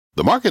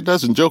The market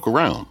doesn't joke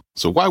around,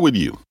 so why would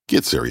you?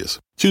 Get serious.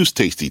 Choose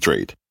Tasty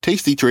Trade.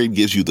 Tasty Trade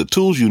gives you the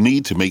tools you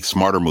need to make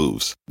smarter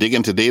moves. Dig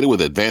into data with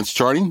advanced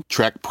charting,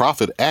 track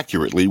profit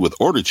accurately with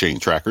order chain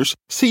trackers,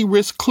 see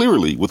risk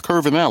clearly with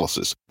curve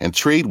analysis, and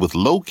trade with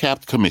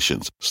low-capped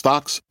commissions,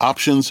 stocks,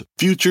 options,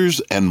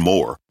 futures, and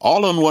more,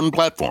 all on one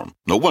platform.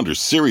 No wonder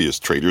serious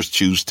traders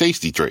choose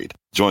Tasty Trade.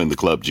 Join the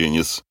club,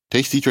 genius.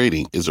 Tasty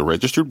Trading is a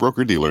registered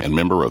broker-dealer and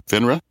member of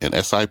FINRA and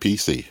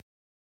SIPC.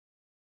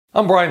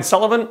 I'm Brian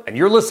Sullivan, and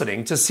you're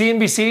listening to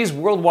CNBC's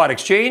Worldwide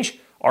Exchange.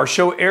 Our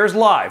show airs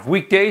live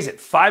weekdays at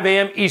 5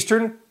 a.m.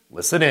 Eastern.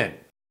 Listen in.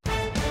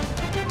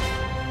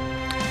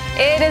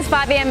 It is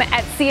 5 a.m.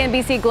 at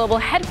CNBC Global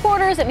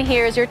Headquarters, and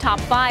here's your top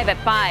 5 at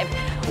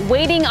 5.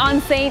 Waiting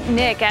on St.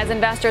 Nick as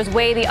investors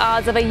weigh the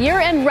odds of a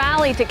year-end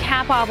rally to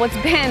cap off what's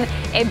been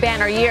a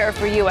banner year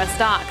for U.S.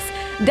 stocks.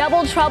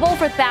 Double trouble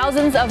for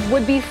thousands of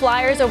would-be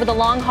flyers over the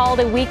long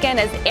holiday weekend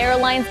as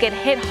airlines get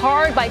hit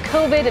hard by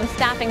COVID and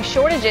staffing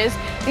shortages.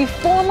 The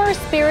former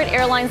Spirit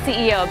Airlines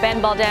CEO, Ben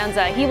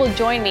Baldanza, he will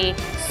join me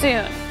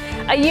soon.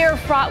 A year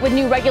fraught with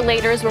new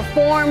regulators,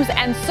 reforms,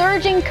 and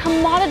surging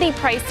commodity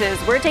prices.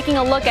 We're taking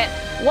a look at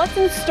what's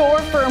in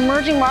store for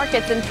emerging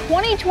markets in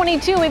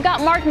 2022. We've got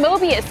Mark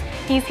Mobius.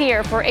 He's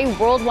here for a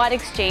Worldwide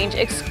Exchange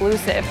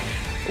exclusive.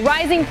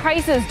 Rising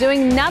prices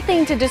doing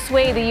nothing to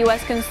dissuade the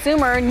U.S.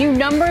 consumer. New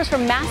numbers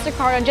from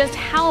MasterCard on just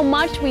how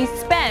much we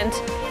spent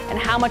and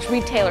how much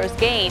retailers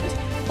gained.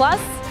 Plus,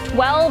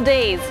 12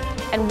 days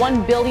and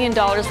 $1 billion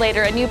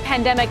later, a new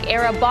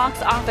pandemic-era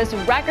box office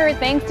record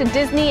thanks to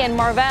Disney and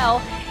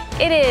Marvel.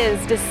 It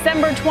is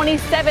December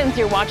 27th.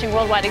 You're watching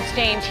Worldwide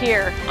Exchange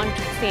here on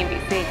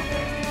CNBC.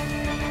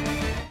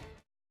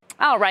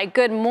 All right,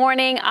 good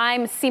morning.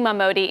 I'm Seema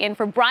Modi in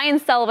for Brian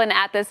Sullivan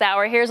at this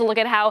hour. Here's a look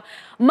at how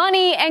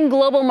money and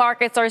global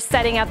markets are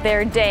setting up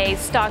their day.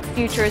 Stock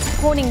futures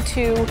pointing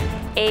to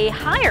a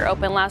higher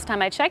open last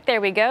time I checked.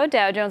 There we go.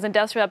 Dow Jones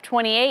Industrial up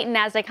 28,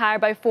 NASDAQ higher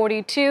by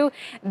 42.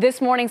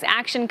 This morning's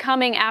action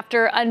coming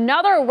after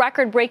another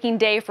record-breaking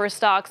day for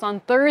stocks on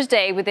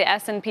Thursday with the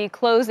S&P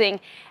closing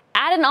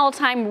at an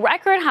all-time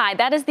record high.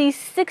 That is the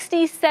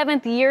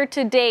 67th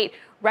year-to-date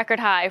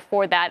record high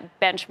for that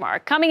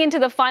benchmark. Coming into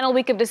the final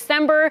week of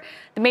December,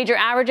 the major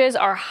averages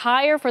are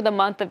higher for the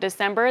month of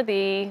December.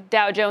 The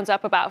Dow Jones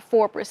up about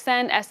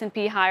 4%,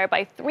 S&P higher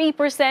by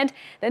 3%.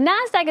 The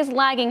NASDAQ is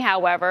lagging,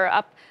 however,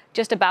 up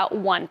just about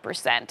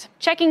 1%.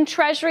 Checking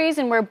treasuries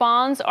and where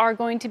bonds are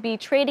going to be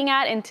trading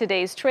at in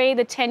today's trade,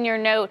 the 10-year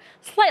note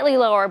slightly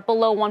lower,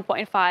 below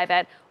 1.5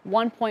 at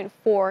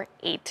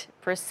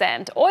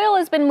 1.48%. Oil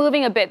has been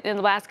moving a bit in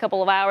the last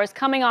couple of hours,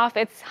 coming off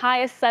its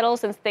highest settle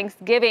since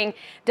Thanksgiving.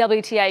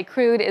 WTI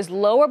crude is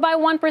lower by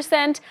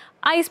 1%.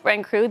 ICE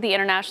Brent crude, the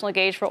international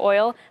gauge for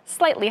oil,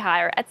 slightly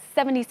higher at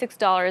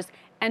 $76.26.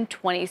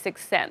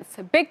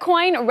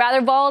 Bitcoin,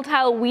 rather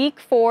volatile week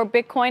for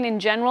Bitcoin in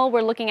general.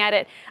 We're looking at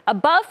it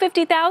above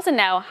 50,000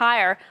 now,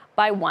 higher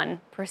by 1%.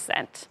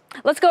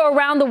 Let's go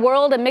around the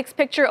world. A mixed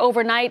picture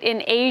overnight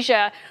in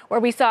Asia,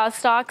 where we saw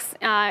stocks.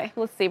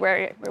 Let's see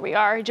where we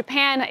are.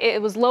 Japan, it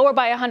was lower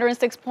by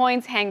 106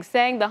 points. Hang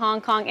Seng, the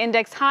Hong Kong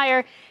index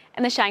higher.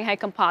 And the Shanghai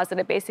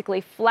Composite basically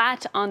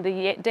flat on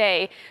the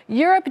day.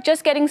 Europe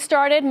just getting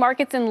started.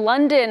 Markets in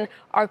London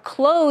are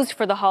closed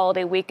for the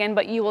holiday weekend,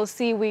 but you will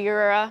see we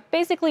are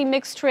basically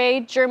mixed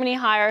trade. Germany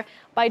higher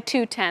by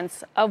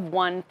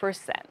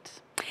 0.2%.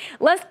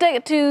 Let's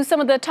get to some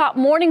of the top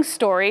morning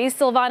stories.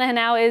 Silvana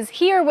Henao is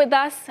here with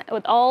us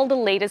with all the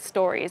latest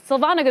stories.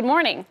 Silvana, good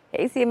morning.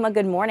 Hey, Seema,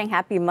 good morning.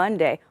 Happy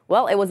Monday.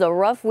 Well, it was a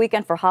rough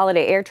weekend for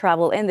holiday air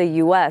travel in the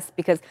U.S.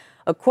 because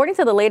according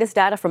to the latest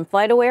data from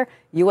FlightAware,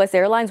 U.S.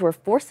 airlines were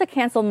forced to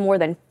cancel more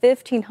than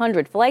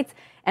 1,500 flights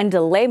and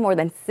delay more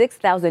than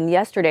 6,000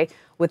 yesterday,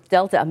 with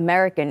Delta,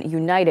 American,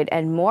 United,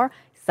 and more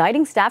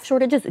citing staff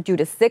shortages due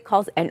to sick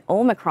calls and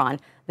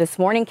Omicron. This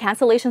morning,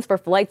 cancellations for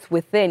flights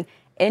within,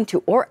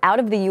 into, or out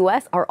of the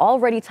U.S. are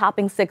already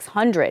topping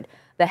 600.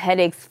 The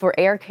headaches for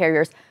air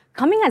carriers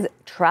coming as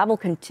travel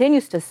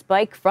continues to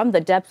spike from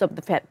the depths of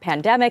the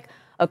pandemic.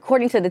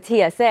 According to the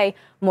TSA,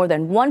 more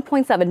than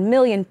 1.7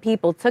 million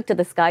people took to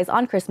the skies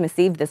on Christmas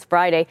Eve this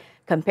Friday,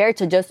 compared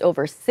to just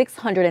over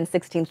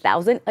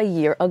 616,000 a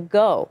year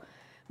ago.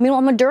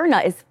 Meanwhile,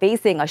 Moderna is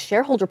facing a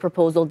shareholder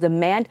proposal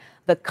demand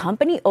the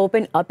company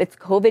open up its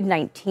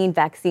COVID-19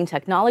 vaccine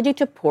technology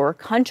to poorer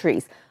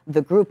countries.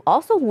 The group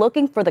also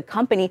looking for the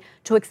company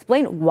to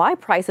explain why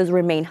prices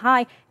remain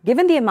high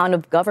given the amount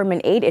of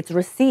government aid it's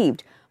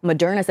received.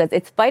 Moderna says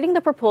it's fighting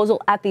the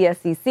proposal at the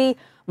SEC.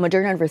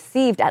 Moderna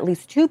received at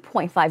least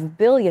 $2.5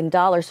 billion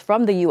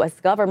from the U.S.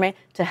 government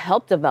to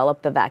help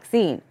develop the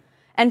vaccine.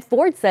 And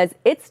Ford says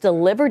it's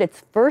delivered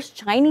its first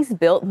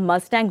Chinese-built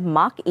Mustang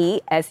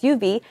Mach-E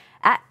SUV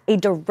at a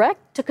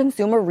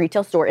direct-to-consumer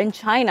retail store in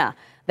China.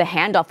 The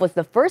handoff was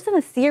the first in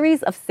a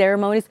series of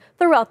ceremonies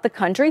throughout the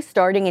country,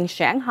 starting in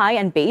Shanghai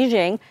and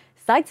Beijing,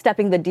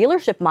 sidestepping the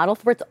dealership model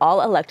for its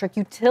all-electric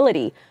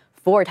utility.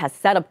 Ford has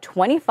set up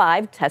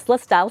 25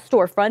 Tesla-style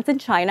storefronts in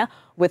China,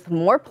 with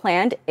more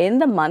planned in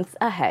the months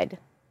ahead.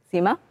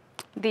 Seema?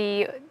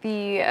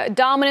 The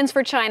dominance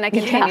for China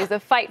continues. The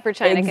fight for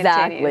China continues.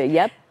 Exactly.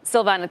 Yep.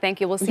 Silvana,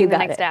 thank you. We'll see you in the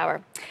next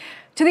hour.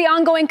 To the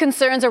ongoing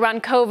concerns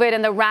around COVID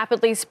and the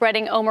rapidly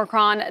spreading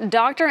Omicron,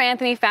 Dr.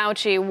 Anthony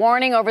Fauci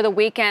warning over the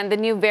weekend the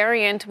new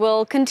variant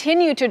will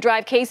continue to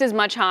drive cases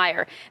much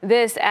higher.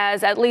 This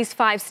as at least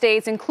 5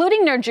 states,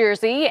 including New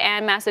Jersey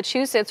and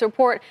Massachusetts,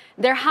 report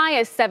their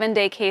highest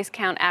 7-day case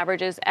count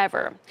averages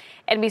ever.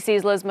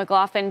 NBC's Liz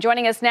McLaughlin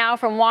joining us now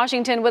from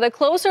Washington with a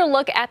closer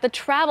look at the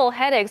travel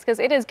headaches, because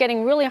it is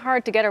getting really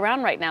hard to get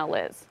around right now,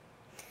 Liz.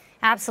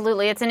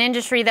 Absolutely. It's an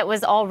industry that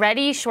was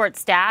already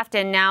short-staffed,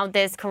 and now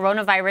this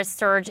coronavirus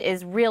surge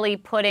is really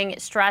putting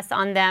stress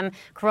on them.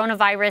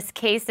 Coronavirus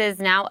cases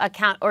now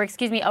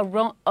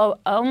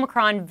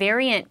Omicron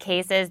variant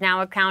cases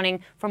now accounting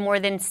for more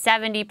than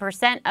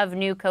 70% of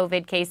new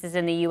COVID cases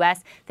in the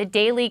U.S. The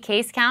daily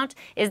case count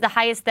is the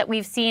highest that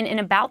we've seen in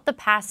about the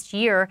past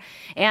year,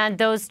 and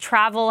those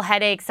travel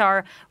headaches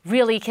are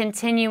really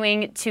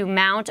continuing to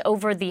mount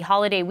over the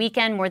holiday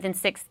weekend. More than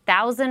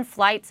 6,000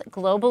 flights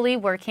globally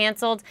were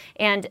canceled,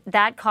 and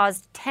that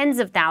caused tens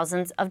of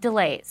thousands of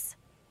delays.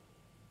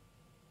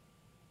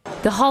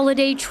 The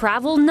holiday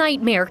travel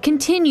nightmare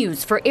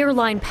continues for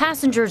airline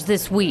passengers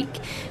this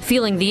week,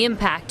 feeling the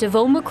impact of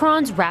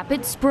Omicron's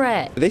rapid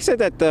spread. They said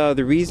that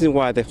the reason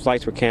why the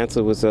flights were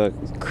canceled was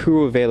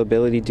crew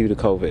availability due to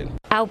COVID.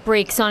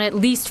 Outbreaks on at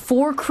least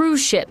 4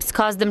 cruise ships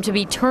caused them to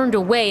be turned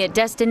away at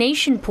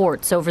destination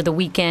ports over the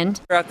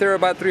weekend. After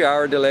about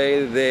 3-hour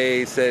delay,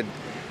 they said,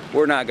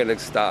 we're not going to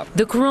stop.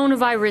 The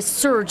coronavirus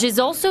surge is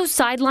also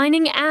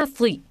sidelining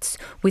athletes,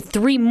 with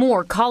 3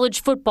 more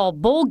college football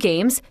bowl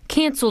games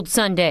canceled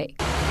Sunday.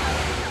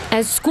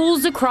 As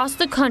schools across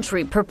the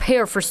country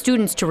prepare for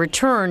students to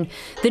return,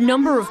 the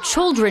number of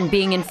children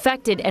being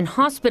infected and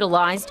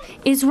hospitalized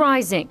is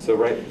rising. So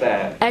right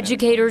back.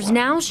 Educators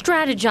now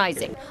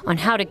strategizing on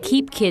how to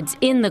keep kids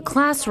in the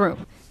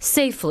classroom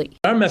safely.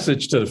 Our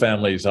message to the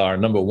families are,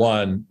 number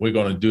one, we're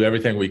going to do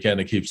everything we can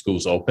to keep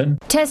schools open.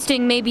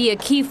 Testing may be a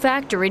key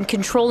factor in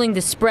controlling the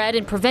spread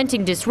and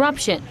preventing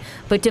disruption,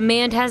 but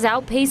demand has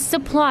outpaced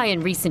supply in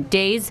recent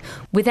days,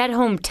 with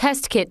at-home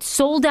test kits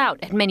sold out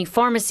at many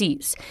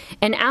pharmacies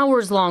and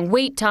hours-long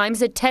wait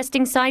times at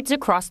testing sites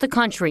across the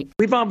country.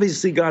 We've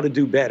obviously got to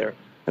do better.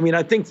 I mean,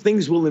 I think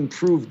things will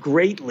improve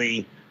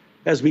greatly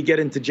as we get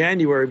into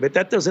January, but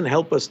that doesn't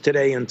help us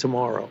today and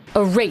tomorrow.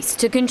 A race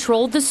to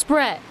control the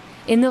spread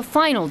in the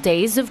final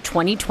days of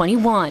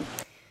 2021.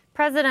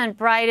 President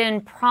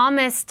Biden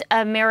promised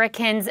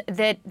Americans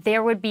that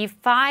there would be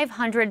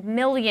 500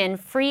 million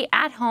free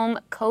at-home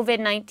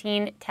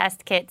COVID-19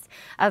 test kits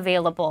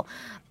available.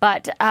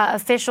 But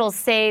officials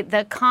say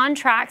the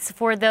contracts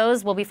for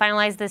those will be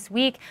finalized this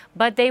week,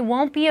 but they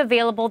won't be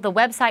available. The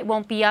website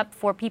won't be up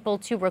for people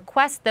to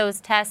request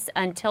those tests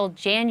until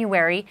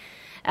January.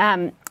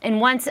 And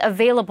once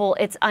available,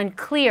 it's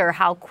unclear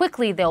how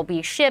quickly they'll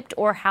be shipped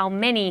or how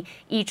many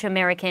each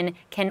American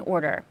can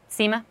order.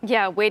 Seema?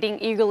 Yeah, waiting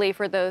eagerly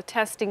for the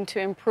testing to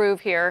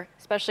improve here,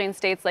 especially in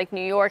states like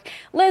New York.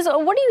 Liz,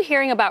 what are you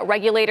hearing about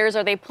regulators?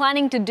 Are they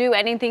planning to do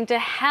anything to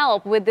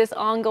help with this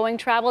ongoing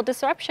travel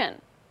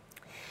disruption?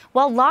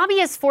 Well,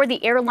 lobbyists for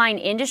the airline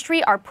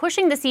industry are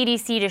pushing the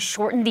CDC to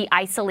shorten the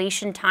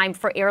isolation time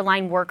for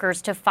airline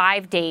workers to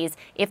 5 days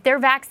if they're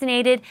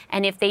vaccinated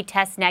and if they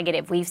test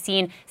negative. We've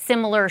seen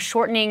similar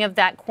shortening of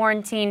that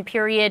quarantine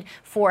period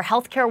for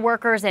healthcare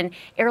workers, and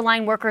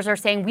airline workers are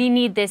saying we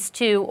need this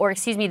too, or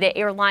the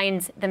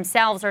airlines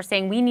themselves are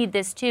saying we need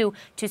this too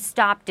to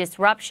stop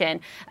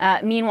disruption.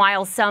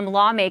 Meanwhile, some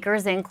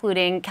lawmakers,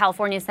 including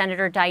California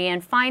Senator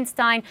Dianne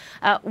Feinstein,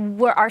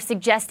 are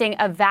suggesting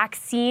a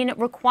vaccine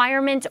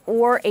requirement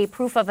or a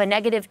proof of a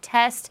negative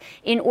test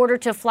in order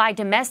to fly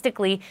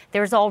domestically.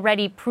 There's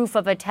already proof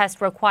of a test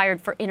required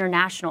for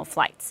international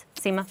flights.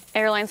 Seema?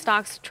 Airline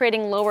stocks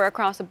trading lower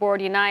across the board.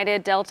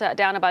 United, Delta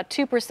down about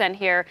 2%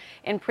 here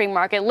in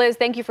pre-market. Liz,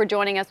 thank you for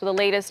joining us with the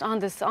latest on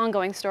this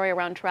ongoing story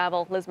around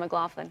travel. Liz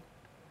McLaughlin.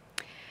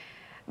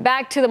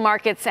 Back to the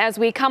markets as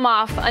we come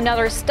off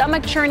another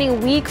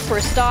stomach-churning week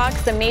for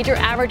stocks. The major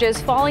averages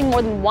falling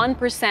more than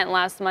 1%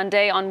 last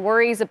Monday on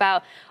worries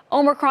about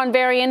Omicron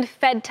variant,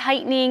 Fed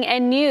tightening,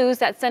 and news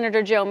that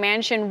Senator Joe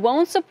Manchin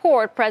won't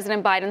support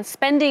President Biden's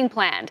spending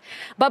plan.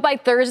 But by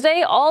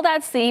Thursday, all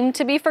that seemed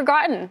to be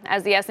forgotten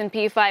as the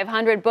S&P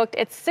 500 booked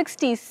its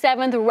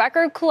 67th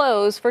record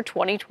close for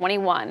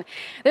 2021.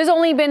 There's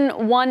only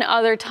been one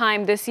other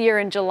time this year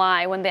in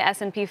July when the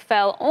S&P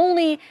fell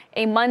only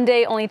a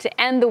Monday, only to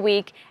end the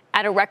week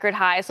at a record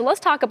high. So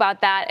let's talk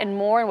about that and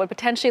more and what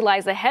potentially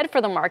lies ahead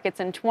for the markets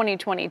in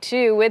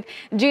 2022 with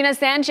Gina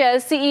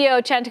Sanchez, CEO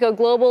of Chantico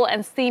Global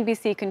and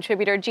CNBC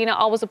contributor. Gina,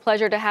 always a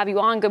pleasure to have you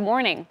on. Good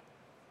morning.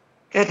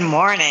 Good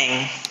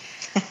morning.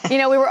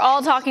 We were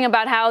all talking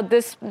about how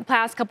this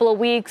past couple of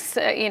weeks,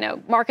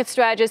 market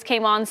strategists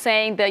came on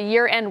saying the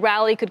year-end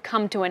rally could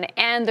come to an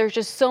end. There's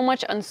just so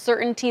much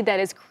uncertainty that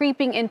is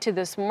creeping into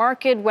this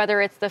market,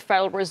 whether it's the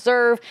Federal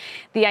Reserve,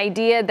 the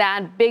idea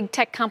that big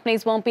tech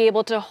companies won't be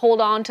able to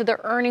hold on to their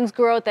earnings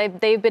growth.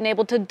 They've been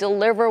able to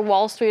deliver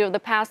Wall Street over the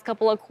past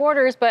couple of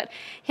quarters. But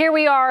here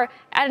we are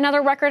at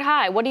another record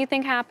high. What do you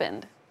think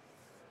happened?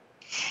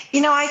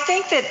 I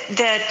think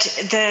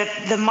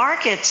that the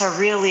markets are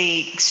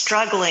really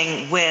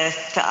struggling with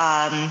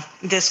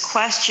this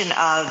question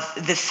of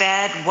the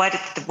Fed,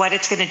 what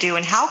it's going to do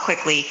and how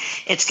quickly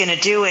it's going to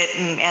do it,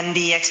 and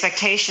the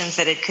expectations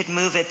that it could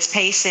move its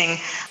pacing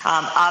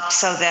up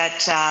so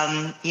that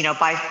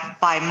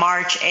by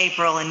March,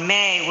 April, and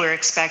May we're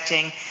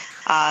expecting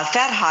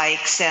Fed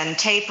hikes and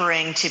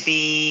tapering to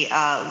be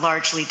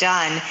largely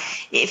done.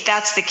 If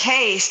that's the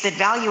case, then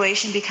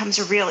valuation becomes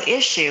a real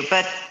issue.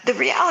 But the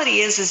reality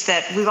is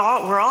that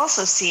we're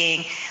also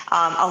seeing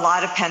a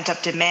lot of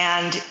pent-up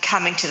demand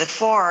coming to the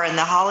fore, and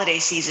the holiday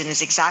season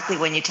is exactly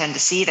when you tend to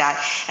see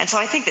that. And so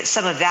I think that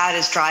some of that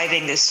is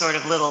driving this sort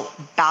of little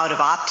bout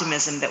of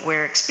optimism that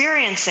we're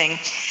experiencing.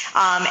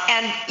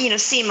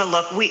 Seema,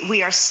 look,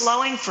 we are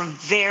slowing from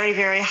very,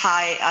 very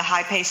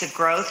high pace of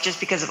growth just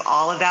because of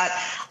all of that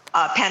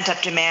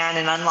pent-up demand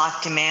and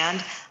unlocked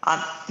demand.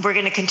 We're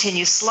going to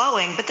continue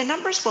slowing, but the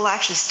numbers will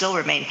actually still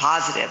remain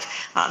positive.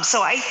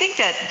 So I think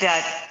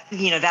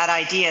that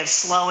idea of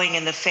slowing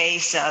in the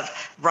face of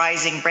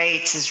rising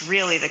rates is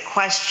really the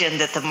question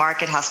that the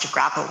market has to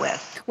grapple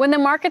with. When the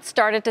market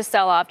started to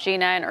sell off,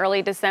 Gina, in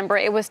early December,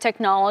 it was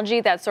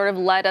technology that sort of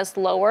led us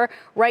lower.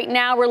 Right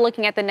now, we're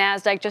looking at the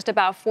NASDAQ just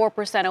about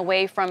 4%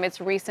 away from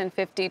its recent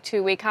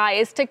 52-week high.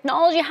 Is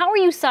technology, how are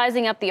you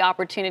sizing up the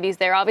opportunities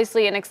there?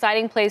 Obviously, an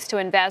exciting place to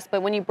invest,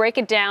 but when you break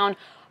it down,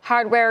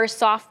 hardware,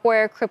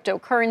 software,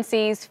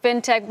 cryptocurrencies,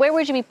 fintech, where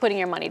would you be putting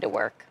your money to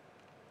work?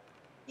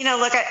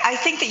 Look, I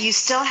think that you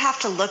still have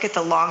to look at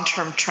the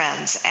long-term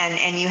trends,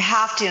 and you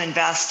have to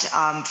invest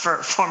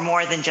for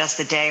more than just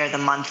the day or the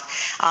month.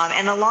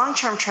 And the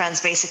long-term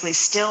trends basically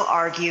still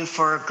argue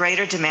for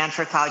greater demand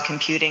for cloud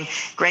computing,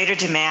 greater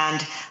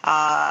demand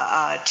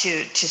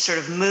to sort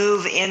of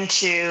move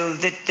into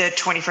the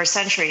 21st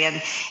century.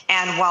 And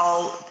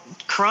while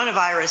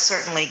coronavirus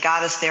certainly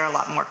got us there a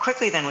lot more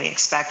quickly than we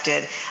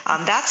expected,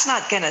 that's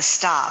not going to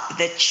stop.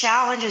 The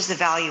challenge is the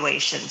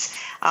valuations.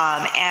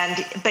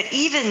 But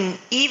even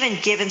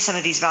given some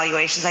of these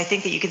valuations, I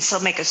think that you can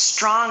still make a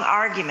strong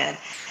argument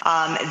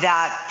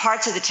that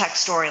parts of the tech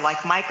story, like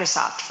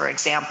Microsoft, for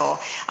example,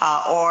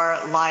 or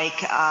like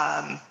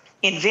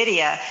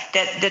NVIDIA,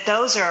 that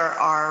those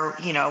are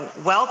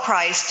well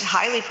priced,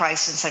 highly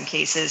priced in some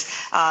cases,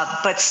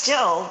 but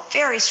still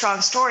very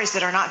strong stories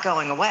that are not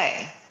going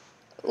away.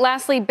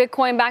 Lastly,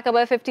 Bitcoin back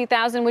above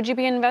 50,000. Would you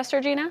be an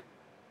investor, Gina?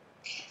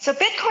 So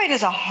Bitcoin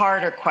is a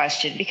harder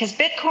question because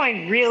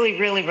Bitcoin really,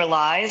 really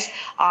relies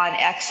on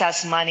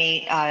excess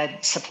money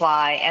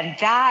supply, and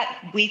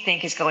that we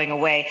think is going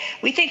away.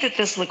 We think that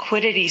this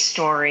liquidity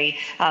story,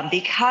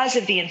 because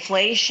of the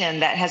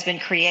inflation that has been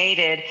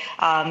created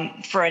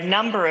for a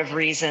number of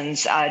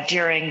reasons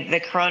during the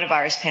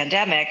coronavirus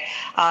pandemic,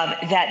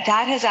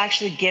 that has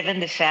actually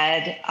given the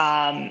Fed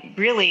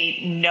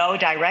really no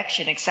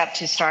direction except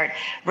to start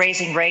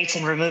raising rates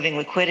and removing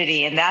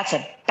liquidity, and that's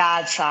a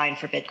bad sign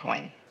for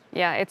Bitcoin.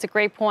 Yeah, it's a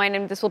great point,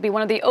 and this will be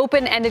one of the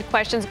open-ended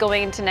questions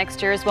going into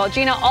next year as well.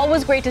 Gina,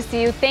 always great to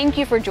see you. Thank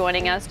you for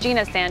joining us.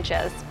 Gina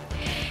Sanchez.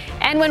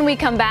 And when we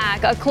come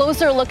back, a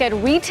closer look at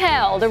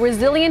retail, the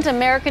resilient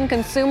American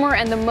consumer,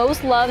 and the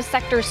most loved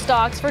sector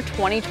stocks for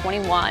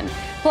 2021.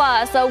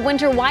 Plus, a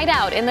winter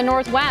whiteout in the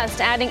Northwest,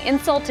 adding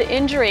insult to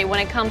injury when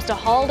it comes to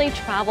holiday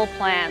travel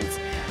plans.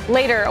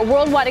 Later, a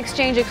Worldwide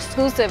Exchange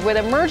exclusive with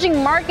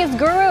emerging markets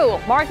guru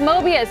Mark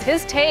Mobius,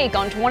 his take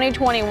on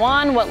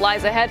 2021, what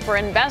lies ahead for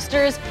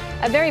investors.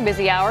 A very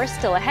busy hour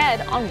still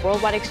ahead on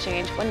Worldwide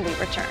Exchange when we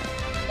return.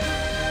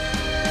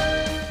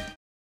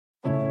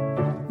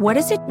 What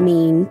does it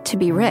mean to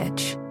be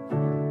rich?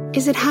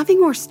 Is it having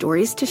more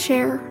stories to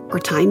share or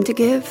time to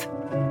give?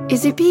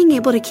 Is it being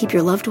able to keep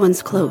your loved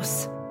ones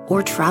close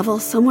or travel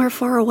somewhere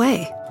far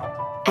away?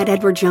 At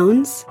Edward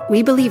Jones,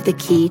 we believe the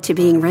key to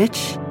being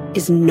rich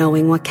is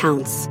knowing what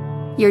counts.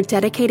 Your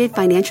dedicated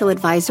financial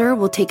advisor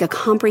will take a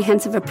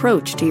comprehensive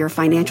approach to your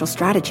financial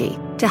strategy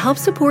to help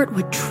support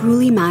what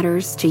truly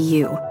matters to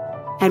you.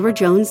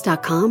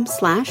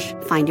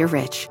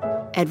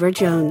 EdwardJones.com/findyourrich. Edward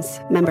Jones,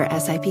 member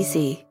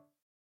SIPC.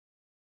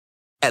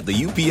 At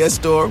the UPS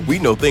Store, we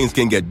know things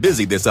can get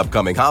busy this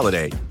upcoming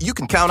holiday. You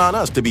can count on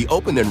us to be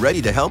open and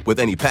ready to help with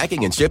any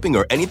packing and shipping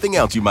or anything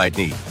else you might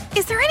need.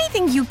 Is there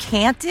anything you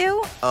can't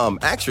do?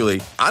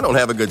 Actually, I don't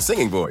have a good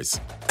singing voice.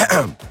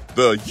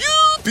 The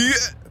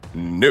UPS...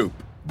 Nope.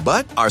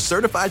 But our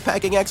certified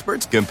packing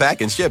experts can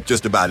pack and ship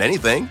just about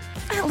anything.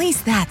 At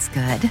least that's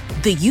good.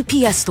 The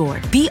UPS Store.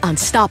 Be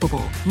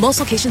unstoppable. Most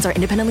locations are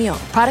independently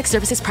owned. Product,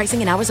 services, pricing,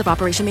 and hours of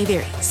operation may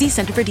vary. See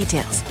Center for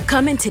details.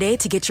 Come in today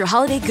to get your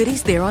holiday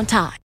goodies there on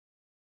time.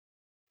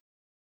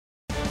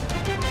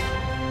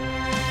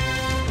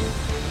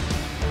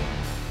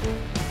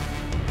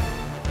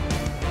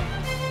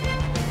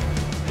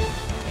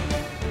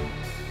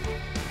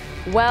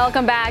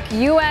 Welcome back.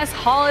 U.S.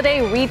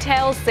 holiday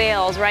retail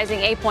sales rising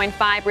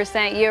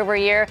 8.5% year over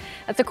year.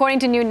 That's according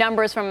to new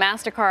numbers from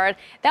MasterCard.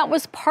 That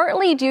was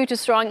partly due to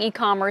strong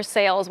e-commerce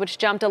sales, which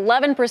jumped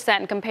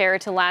 11%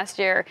 compared to last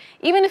year.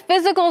 Even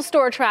physical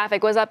store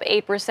traffic was up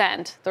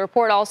 8%. The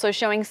report also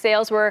showing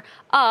sales were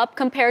up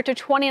compared to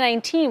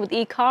 2019, with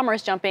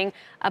e-commerce jumping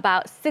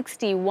about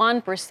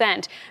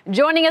 61%.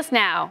 Joining us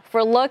now for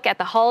a look at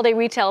the holiday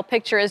retail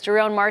picture is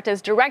Jeroen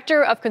Martens,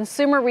 Director of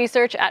Consumer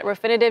Research at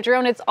Refinitiv.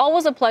 Jeroen, it's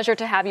always a pleasure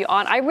to have you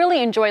on. I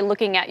really enjoy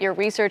looking at your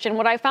research, and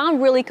what I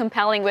found really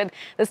compelling with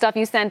the stuff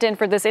you sent in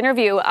for this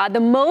interview, the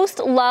most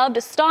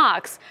loved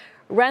stocks,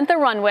 Rent the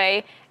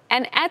Runway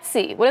and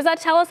Etsy. What does that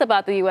tell us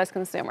about the U.S.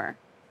 consumer?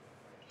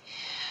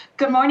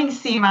 Good morning,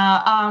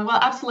 Seema. Well,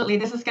 absolutely.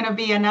 This is going to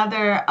be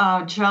another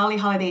jolly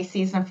holiday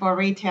season for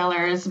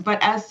retailers. But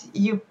as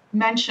you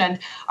mentioned,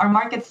 our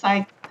market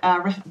site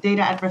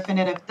data at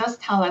Refinitiv does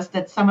tell us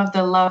that some of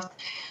the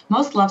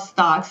most loved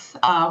stocks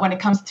when it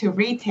comes to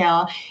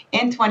retail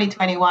in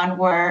 2021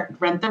 were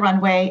Rent the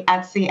Runway,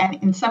 Etsy,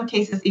 and in some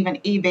cases even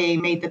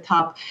eBay made the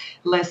top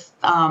list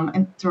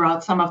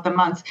throughout some of the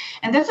months.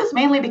 And this is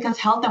mainly because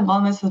health and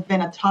wellness has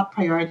been a top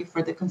priority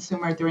for the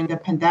consumer during the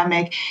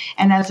pandemic.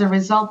 And as a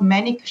result,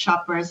 many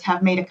shoppers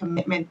have made a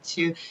commitment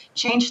to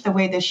change the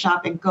way they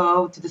shop and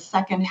go to the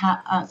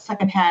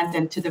secondhand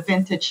and to the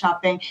vintage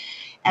shopping,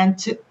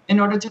 and in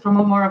order to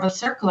promote more of a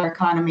circular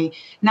economy.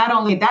 Not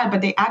only that,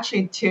 but they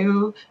actually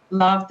too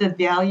love the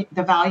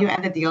value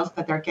and the deals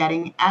that they're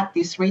getting at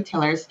these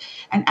retailers.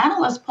 And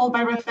analysts polled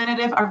by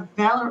Refinitiv are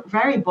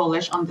very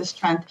bullish on this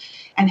trend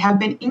and have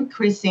been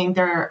increasing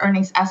their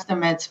earnings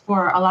estimates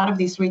for a lot of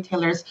these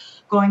retailers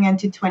going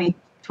into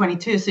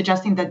 2022,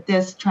 suggesting that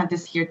this trend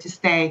is here to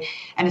stay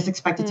and is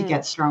expected to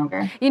get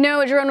stronger. You know,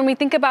 Jeroen, when we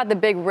think about the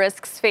big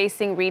risks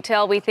facing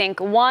retail, we think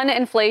 1,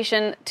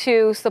 inflation,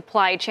 2,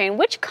 supply chain.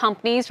 Which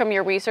companies from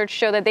your research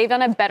show that they've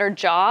done a better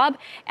job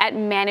at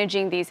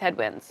managing these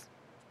headwinds?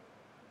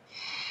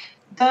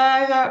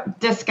 The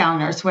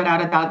discounters,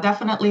 without a doubt,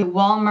 definitely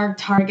Walmart,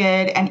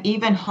 Target, and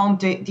even Home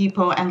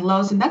Depot and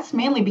Lowe's. And that's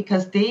mainly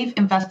because they've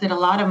invested a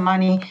lot of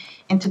money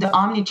into the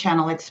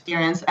omni-channel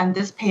experience, and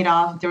this paid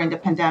off during the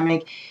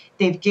pandemic.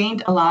 They've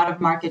gained a lot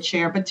of market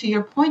share. But to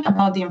your point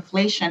about the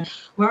inflation,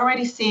 we're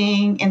already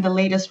seeing in the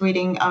latest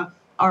reading of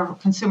our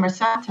consumer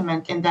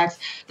sentiment index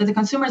that the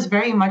consumer is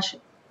very much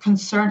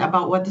concerned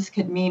about what this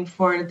could mean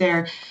for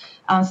their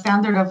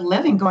standard of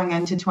living going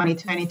into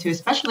 2022,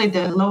 especially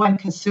the low-end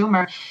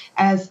consumer,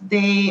 as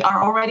they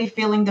are already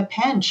feeling the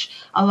pinch.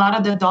 A lot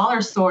of the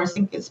dollar stores,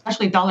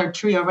 especially Dollar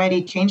Tree,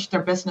 already changed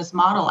their business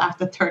model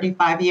after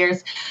 35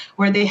 years,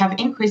 where they have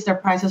increased their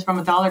prices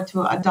from $1 to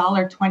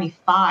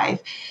 $1.25.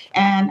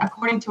 And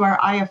according to our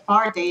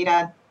IFR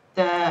data,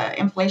 the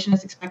inflation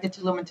is expected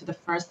to loom into the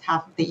first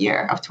half of the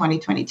year of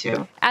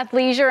 2022.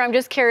 Athleisure, I'm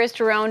just curious,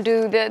 Jeroen,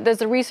 does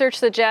the research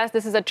suggest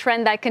this is a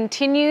trend that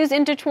continues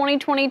into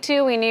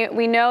 2022?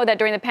 We know that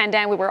during the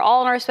pandemic we were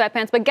all in our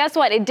sweatpants, but guess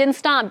what? It didn't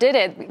stop, did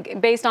it?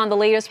 Based on the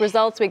latest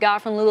results we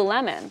got from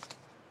Lululemon.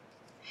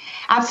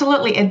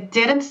 Absolutely. It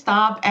didn't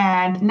stop.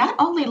 And not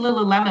only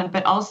Lululemon,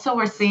 but also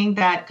we're seeing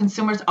that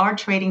consumers are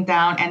trading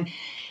down and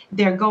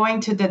they're going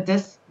to the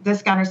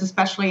discounters,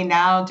 especially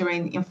now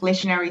during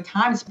inflationary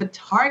times. But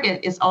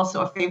Target is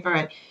also a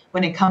favorite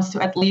when it comes to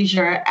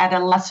athleisure at a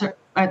less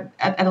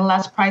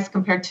price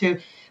compared to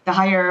the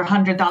higher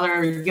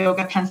 $100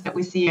 yoga pants that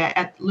we see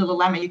at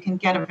Lululemon. You can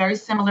get a very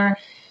similar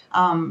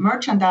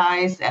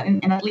merchandise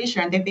in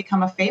athleisure, and they've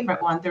become a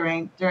favorite one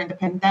during the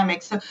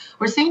pandemic. So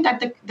we're seeing that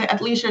the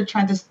athleisure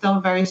trend is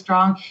still very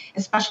strong,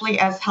 especially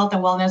as health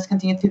and wellness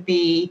continue to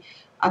be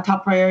a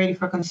top priority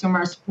for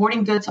consumers.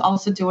 Sporting goods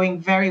also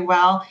doing very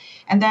well.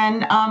 And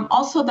then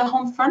also the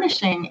home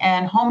furnishing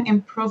and home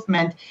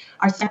improvement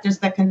are sectors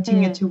that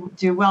continue to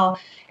do well.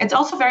 It's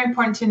also very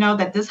important to know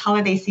that this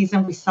holiday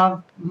season, we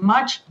saw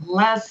much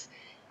less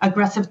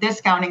aggressive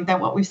discounting than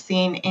what we've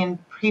seen in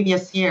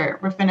previous year.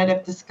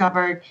 Refinitiv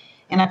discovered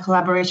in a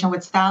collaboration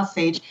with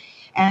StyleSage.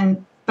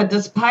 But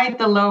despite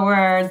the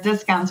lower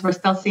discounts, we're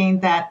still seeing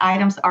that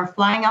items are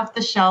flying off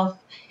the shelf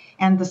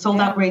and the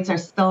sold-out rates are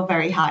still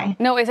very high.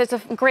 No, it's a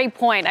great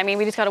point. I mean,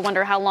 we just got to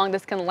wonder how long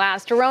this can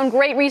last. Jeroen,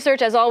 great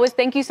research as always.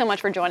 Thank you so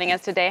much for joining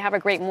us today. Have a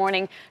great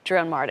morning,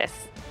 Jeroen Martens.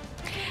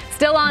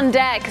 Still on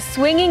deck,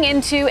 swinging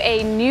into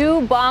a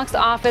new box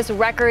office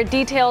record.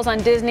 Details on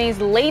Disney's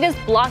latest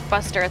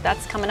blockbuster.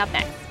 That's coming up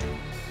next.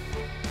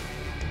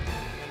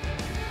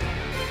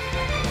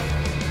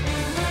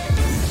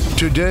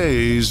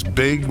 Today's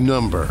big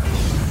number,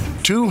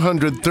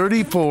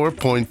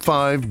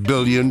 $234.5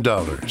 billion.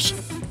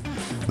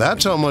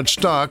 That's how much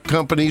stock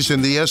companies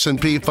in the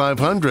S&P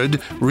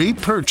 500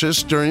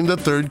 repurchased during the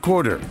third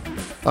quarter,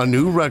 a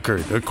new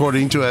record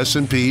according to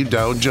S&P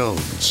Dow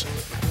Jones.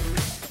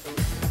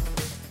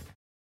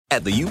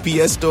 At the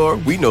UPS Store,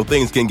 we know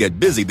things can get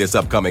busy this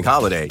upcoming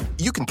holiday.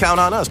 You can count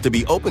on us to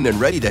be open and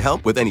ready to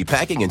help with any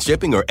packing and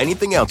shipping or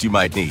anything else you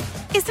might need.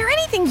 Is there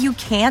anything you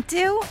can't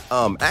do?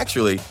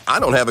 Actually,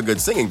 I don't have a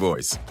good singing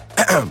voice.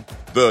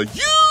 The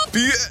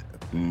UPS...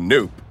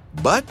 Nope.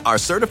 But our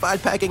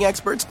certified packing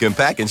experts can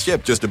pack and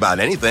ship just about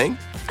anything.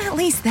 At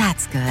least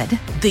that's good.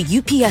 The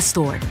UPS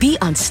Store. Be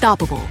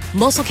unstoppable.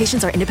 Most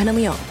locations are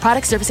independently owned.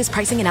 Product, services,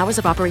 pricing, and hours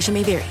of operation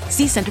may vary.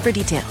 See Center for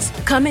details.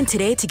 Come in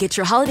today to get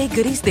your holiday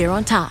goodies there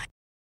on time.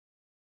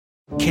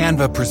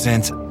 Canva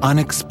presents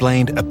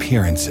Unexplained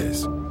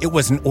Appearances. It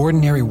was an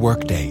ordinary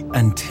workday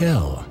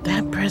until...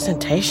 that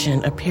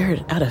presentation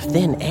appeared out of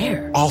thin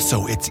air.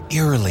 Also, it's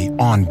eerily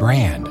on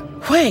brand.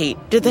 Wait,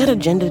 did that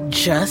agenda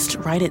just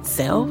write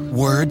itself?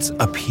 Words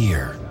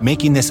appear,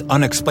 making this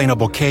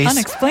unexplainable case...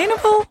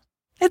 Unexplainable?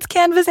 It's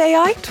Canva's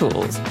AI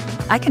tools.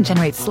 I can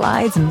generate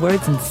slides and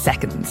words in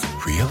seconds.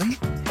 Really?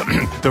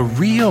 The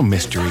real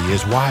mystery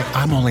is why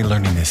I'm only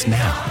learning this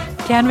now.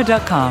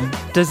 Canva.com,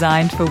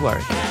 designed for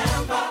work.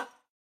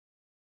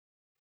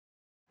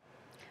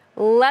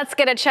 Let's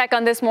get a check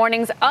on this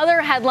morning's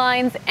other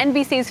headlines.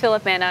 NBC's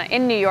Philip Manna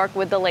in New York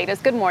with the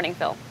latest. Good morning,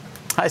 Phil.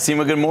 Hi,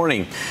 Seema. Good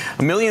morning.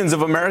 Millions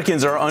of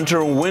Americans are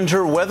under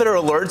winter weather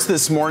alerts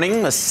this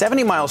morning. A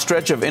 70-mile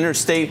stretch of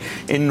interstate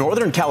in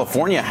Northern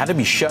California had to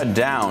be shut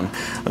down.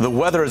 The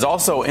weather is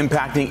also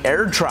impacting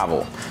air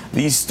travel.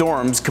 These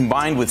storms,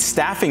 combined with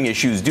staffing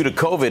issues due to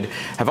COVID,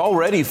 have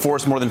already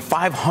forced more than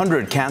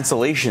 500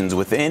 cancellations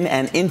within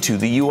and into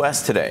the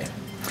U.S. today.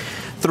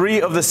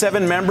 3 of the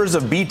 7 members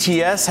of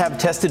BTS have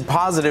tested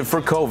positive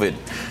for COVID.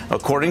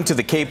 According to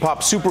the K-pop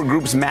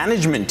supergroup's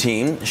management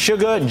team,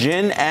 Suga,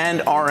 Jin, and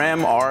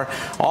RM are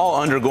all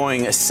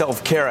undergoing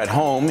self-care at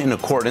home in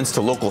accordance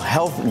to local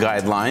health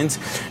guidelines.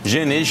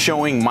 Jin is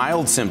showing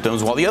mild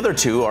symptoms, while the other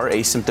 2 are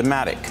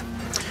asymptomatic.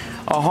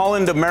 A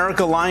Holland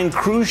America Line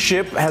cruise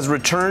ship has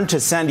returned to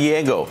San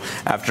Diego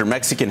after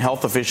Mexican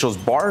health officials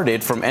barred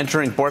it from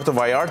entering Puerto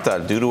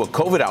Vallarta due to a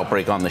COVID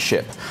outbreak on the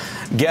ship.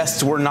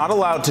 Guests were not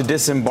allowed to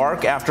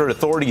disembark after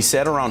authorities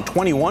said around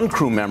 21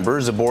 crew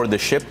members aboard the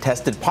ship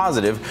tested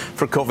positive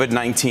for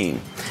COVID-19.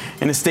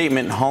 In a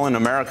statement, Holland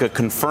America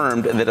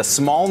confirmed that a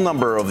small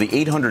number of the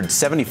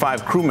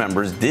 875 crew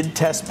members did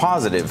test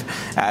positive,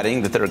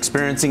 adding that they're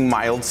experiencing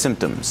mild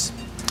symptoms.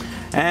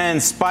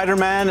 And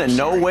Spider-Man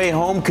No Way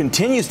Home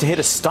continues to hit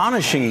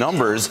astonishing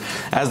numbers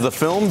as the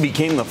film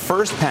became the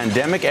first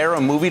pandemic-era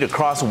movie to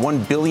cross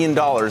 $1 billion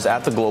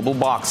at the global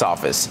box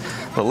office.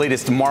 The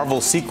latest Marvel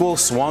sequel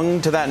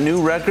swung to that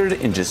new record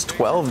in just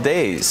 12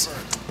 days.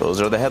 Those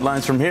are the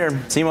headlines from here.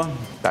 Seema,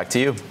 back to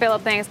you.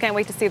 Philip, thanks. Can't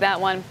wait to see that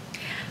one.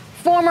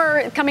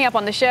 Coming up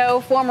on the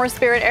show, former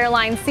Spirit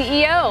Airlines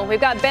CEO. We've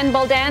got Ben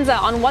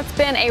Baldanza on what's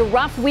been a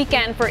rough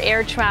weekend for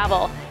air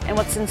travel and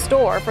what's in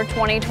store for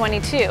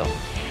 2022.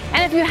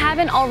 And if you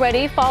haven't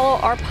already,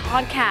 follow our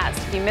podcast.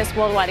 If you missed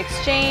Worldwide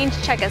Exchange,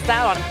 check us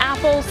out on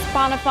Apple,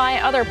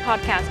 Spotify, other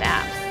podcast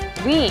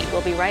apps. We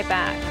will be right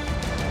back.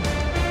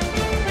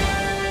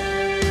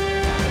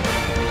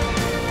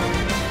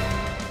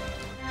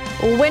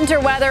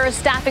 Winter weather,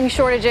 staffing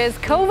shortages,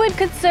 COVID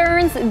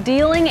concerns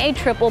dealing a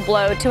triple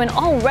blow to an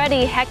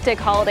already hectic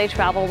holiday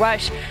travel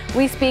rush.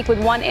 We speak with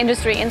one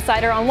industry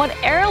insider on what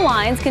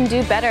airlines can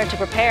do better to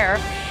prepare.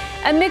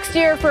 A mixed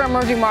year for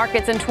emerging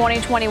markets in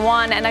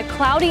 2021 and a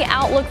cloudy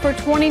outlook for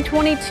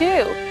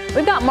 2022.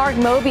 We've got Mark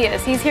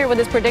Mobius. He's here with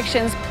his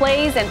predictions,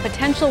 plays, and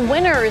potential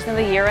winners in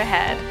the year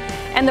ahead.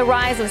 And the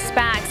rise of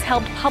SPACs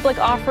helped public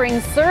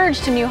offerings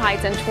surge to new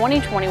heights in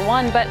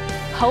 2021, but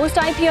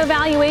post-IPO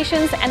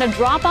valuations and a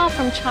drop-off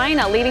from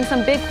China leaving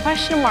some big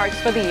question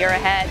marks for the year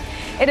ahead.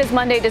 It is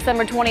Monday,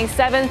 December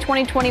 27,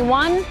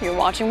 2021. You're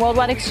watching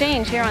Worldwide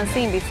Exchange here on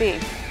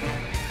CNBC.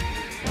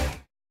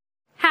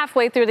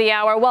 Halfway through the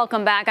hour,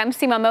 welcome back. I'm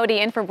Seema Modi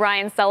in for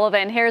Brian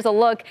Sullivan. Here's a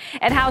look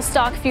at how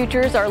stock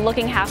futures are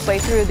looking halfway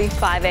through the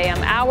 5 a.m.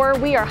 hour.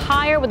 We are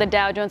higher with the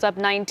Dow Jones up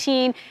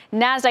 19,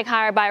 NASDAQ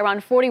higher by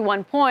around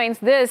 41 points.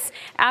 This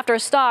after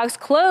stocks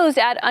closed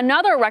at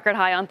another record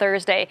high on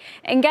Thursday.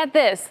 And get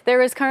this,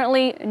 there is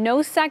currently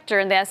no sector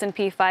in the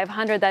S&P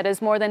 500 that is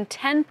more than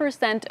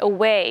 10%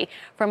 away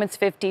from its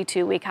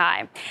 52-week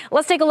high.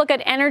 Let's take a look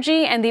at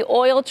energy and the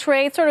oil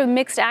trade. Sort of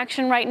mixed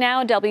action right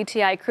now.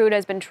 WTI crude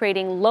has been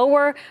trading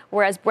lower,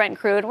 whereas Brent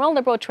crude, well,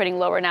 they're both trading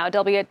lower now.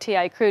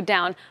 WTI crude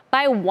down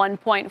by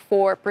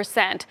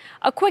 1.4%.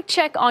 A quick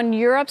check on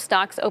Europe.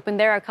 Stocks opened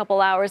there a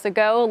couple hours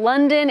ago.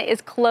 London is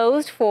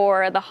closed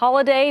for the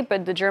holiday,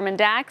 but the German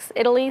DAX,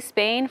 Italy,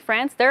 Spain,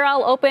 France, they're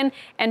all open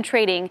and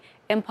trading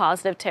in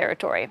positive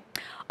territory.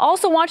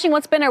 Also watching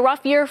what's been a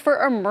rough year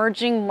for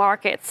emerging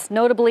markets,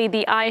 notably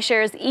the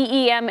iShares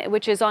EEM,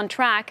 which is on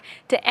track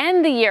to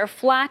end the year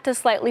flat to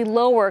slightly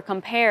lower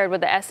compared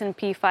with the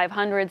S&P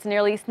 500's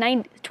nearly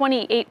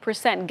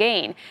 28%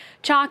 gain.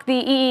 Chalk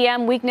the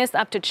EEM weakness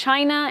up to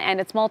China and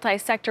its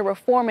multi-sector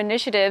reform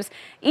initiatives.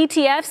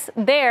 ETFs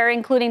there,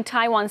 including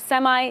Taiwan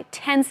Semi,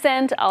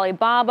 Tencent,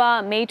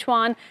 Alibaba,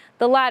 Meituan,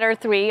 the latter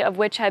 3 of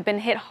which have been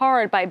hit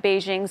hard by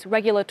Beijing's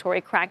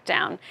regulatory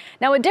crackdown.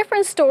 Now, a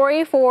different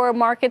story for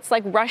markets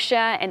like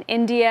Russia and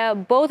India,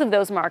 both of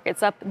those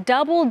markets up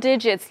double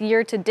digits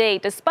year to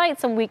date,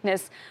 despite some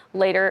weakness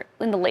later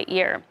in the late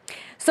year.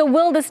 So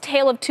will this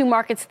tale of two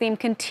markets theme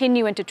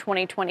continue into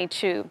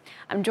 2022?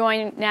 I'm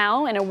joined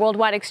now in a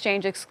Worldwide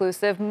Exchange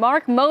exclusive,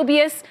 Mark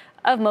Mobius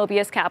of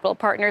Mobius Capital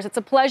Partners. It's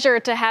a pleasure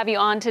to have you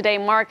on today,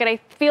 Mark. And I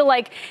feel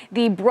like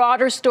the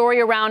broader story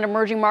around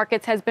emerging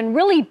markets has been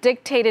really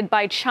dictated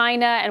by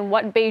China and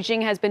what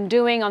Beijing has been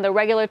doing on the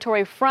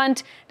regulatory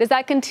front. Does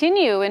that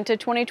continue into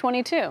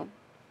 2022?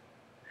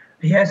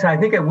 Yes, I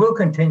think it will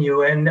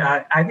continue. And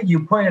I think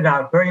you pointed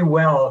out very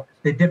well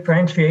the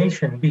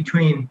differentiation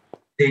between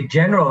the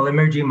general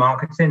emerging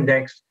markets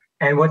index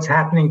and what's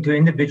happening to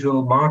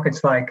individual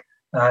markets like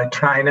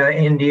China,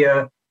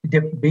 India,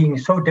 being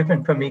so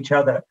different from each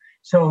other.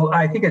 So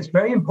I think it's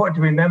very important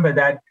to remember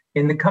that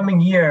in the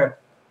coming year,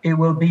 it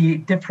will be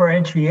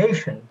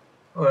differentiation,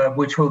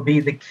 which will be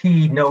the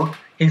keynote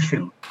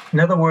issue. In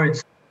other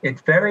words,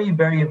 it's very,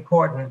 very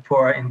important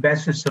for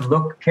investors to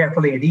look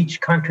carefully at each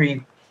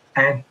country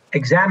and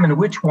examine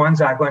which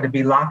ones are going to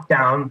be locked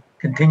down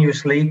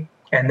continuously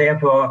and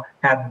therefore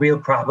have real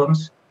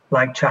problems,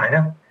 like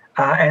China.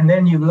 And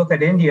then you look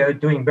at India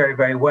doing very,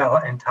 very well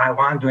and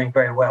Taiwan doing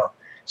very well.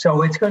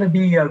 So it's going to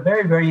be a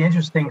very, very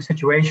interesting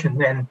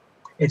situation. And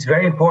it's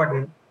very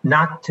important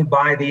not to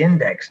buy the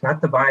index,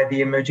 not to buy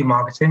the emerging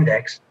markets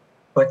index,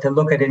 but to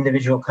look at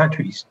individual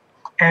countries.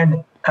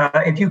 And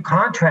if you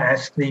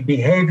contrast the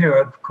behavior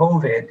of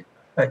COVID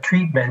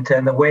treatment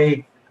and the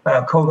way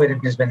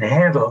COVID has been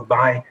handled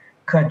by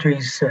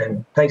countries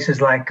and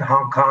places like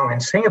Hong Kong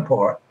and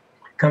Singapore,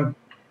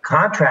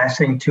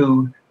 contrasting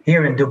to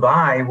here in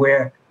Dubai,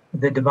 where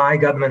the Dubai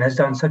government has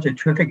done such a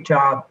terrific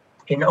job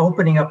in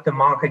opening up the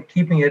market,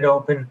 keeping it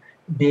open,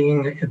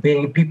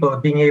 people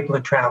being able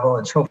to travel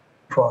and so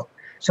forth.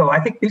 So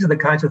I think these are the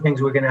kinds of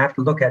things we're going to have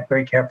to look at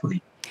very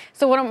carefully.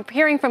 So what I'm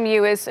hearing from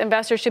you is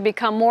investors should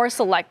become more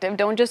selective.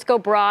 Don't just go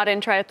broad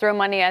and try to throw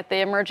money at the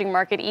emerging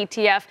market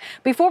ETF.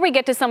 Before we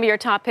get to some of your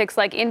top picks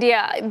like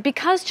India,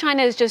 because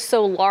China is just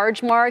so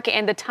large, Mark,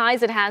 and the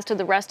ties it has to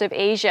the rest of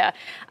Asia,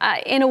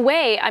 in a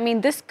way, I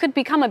mean, this could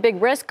become a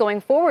big risk going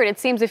forward. It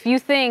seems if you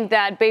think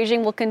that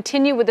Beijing will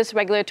continue with this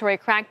regulatory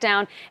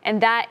crackdown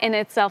and that in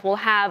itself will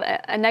have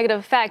a negative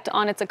effect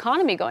on its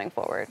economy going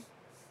forward.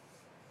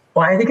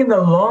 Well, I think in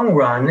the long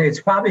run,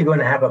 it's probably going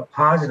to have a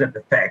positive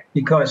effect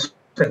because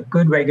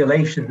good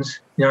regulations,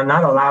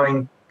 not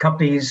allowing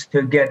companies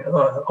to get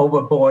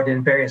overboard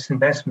in various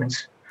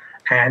investments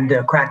and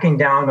cracking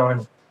down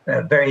on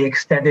very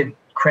extended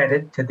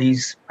credit to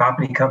these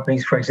property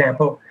companies, for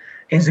example,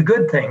 is a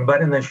good thing.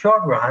 But in the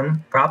short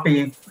run,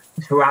 probably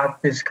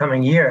throughout this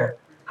coming year,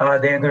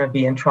 they're going to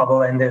be in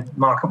trouble and the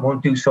market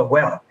won't do so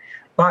well.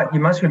 But you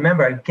must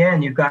remember,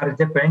 again, you've got to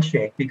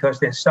differentiate because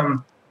there's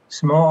some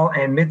small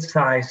and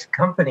mid-sized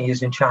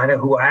companies in China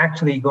who are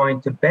actually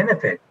going to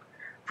benefit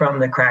from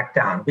the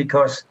crackdown,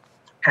 because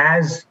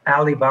as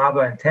Alibaba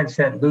and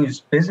Tencent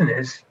lose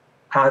business,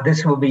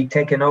 this will be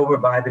taken over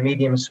by the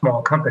medium and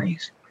small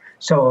companies.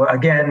 So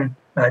again,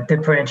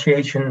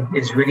 differentiation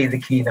is really the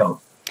keynote.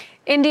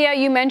 India,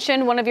 you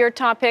mentioned one of your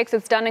top picks.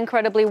 It's done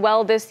incredibly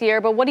well this year,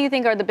 but what do you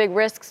think are the big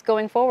risks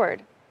going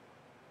forward?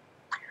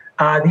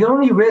 The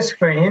only risk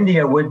for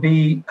India would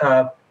be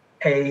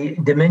a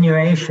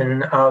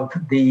diminution of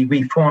the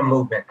reform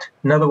movement.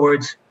 In other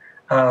words,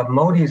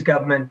 Modi's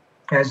government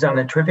has done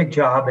a terrific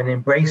job in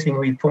embracing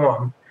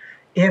reform.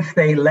 If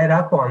they let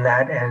up on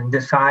that and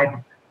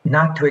decide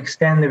not to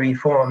extend the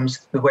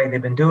reforms the way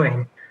they've been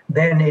doing,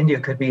 then India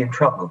could be in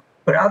trouble.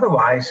 But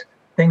otherwise,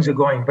 things are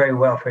going very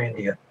well for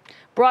India.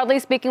 Broadly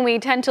speaking, we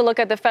tend to look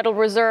at the Federal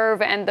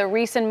Reserve and the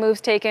recent moves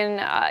taken,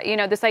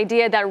 this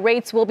idea that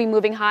rates will be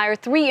moving higher,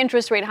 3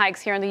 interest rate hikes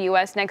here in the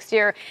U.S. next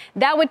year.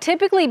 That would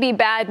typically be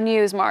bad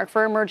news, Mark,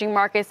 for emerging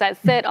markets that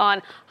sit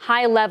on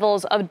high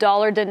levels of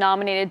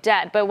dollar-denominated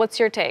debt. But what's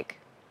your take?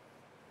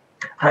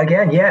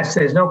 Again, yes,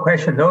 there's no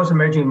question. Those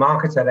emerging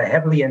markets that are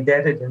heavily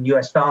indebted in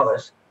U.S.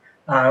 dollars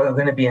are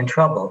going to be in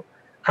trouble.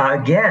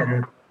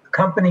 Again,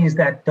 companies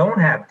that don't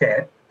have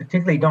debt,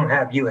 particularly don't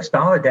have U.S.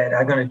 dollar debt,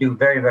 are going to do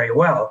very, very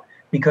well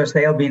because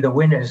they'll be the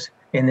winners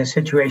in this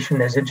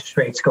situation as interest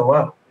rates go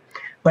up.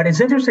 But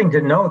it's interesting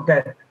to note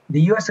that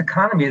the U.S.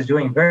 economy is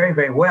doing very,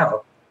 very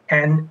well.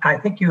 And I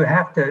think you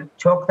have to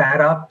chalk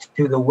that up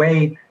to the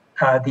way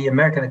the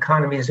American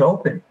economy is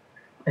open.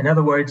 In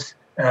other words,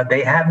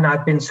 they have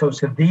not been so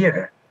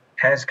severe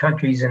as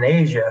countries in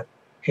Asia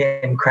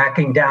in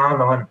cracking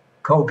down on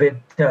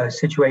COVID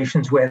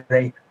situations where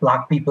they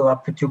lock people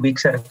up for 2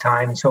 weeks at a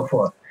time and so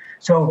forth.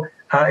 So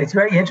it's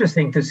very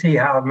interesting to see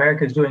how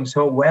America is doing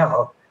so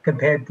well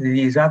compared to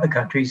these other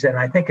countries. And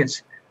I think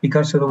it's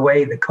because of the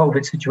way the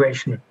COVID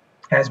situation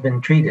has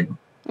been treated.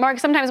 Mark,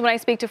 sometimes when I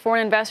speak to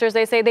foreign investors,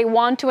 they say they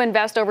want to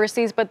invest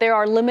overseas, but there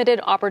are limited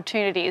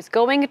opportunities.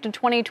 Going into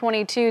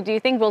 2022, do you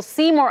think we'll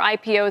see more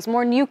IPOs,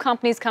 more new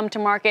companies come to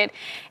market,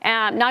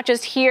 not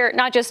just here,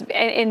 not just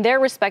in their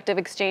respective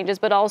exchanges,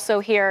 but also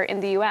here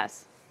in the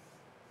U.S.?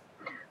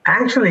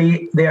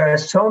 Actually, there are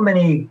so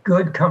many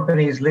good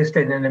companies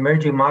listed in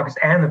emerging markets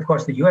and, of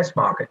course, the U.S.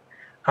 market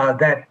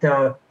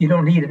that you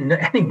don't need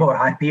any more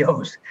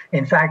IPOs.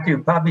 In fact, you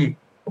probably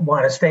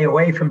want to stay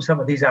away from some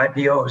of these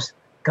IPOs.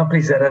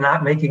 Companies that are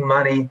not making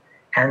money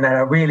and that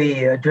are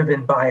really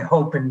driven by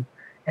hope and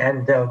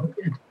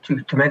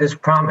tremendous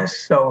promise.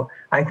 So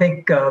I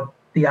think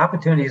the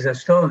opportunities are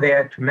still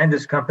there,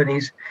 tremendous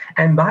companies.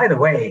 And by the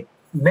way,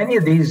 many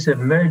of these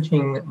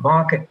emerging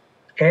market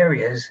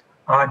areas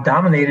are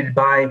dominated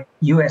by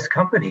U.S.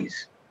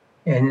 companies.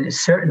 In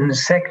certain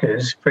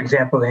sectors, for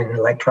example, in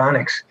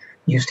electronics,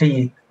 you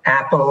see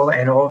Apple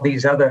and all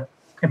these other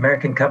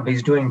American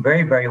companies doing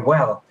very, very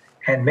well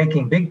and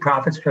making big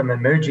profits from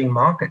emerging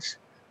markets.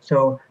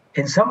 So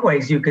in some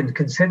ways, you can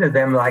consider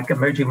them like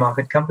emerging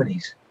market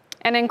companies.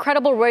 An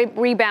incredible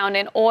rebound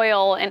in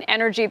oil and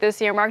energy this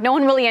year, Mark. No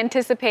one really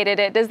anticipated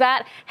it. Does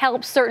that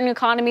help certain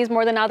economies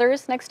more than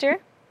others next year?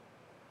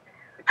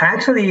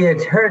 Actually,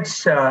 it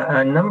hurts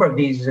a number of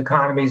these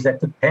economies that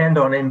depend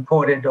on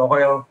imported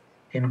oil,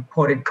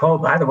 imported coal.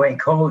 By the way,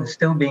 coal is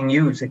still being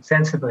used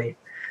extensively.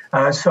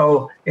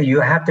 So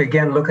you have to,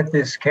 again, look at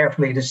this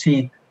carefully to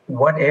see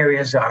what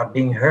areas are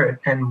being hurt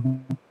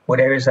and what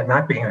areas are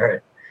not being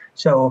hurt.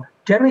 So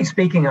generally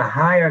speaking, a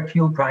higher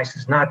fuel price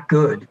is not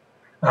good.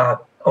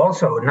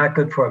 Also not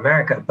good for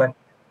America, but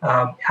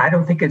I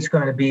don't think it's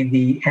going to be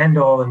the end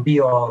all and be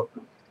all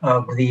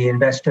of the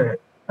investor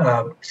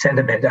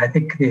sentiment. I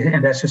think the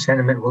investor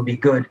sentiment will be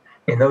good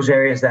in those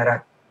areas that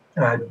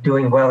are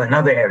doing well in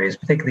other areas,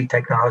 particularly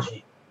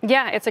technology.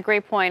 Yeah, it's a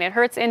great point. It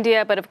hurts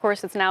India, but of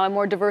course it's now a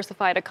more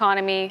diversified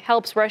economy,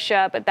 helps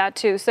Russia, but that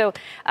too. So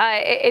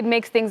it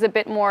makes things a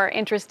bit more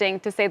interesting,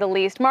 to say the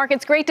least. Mark,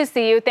 it's great to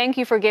see you. Thank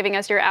you for giving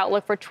us your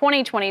outlook for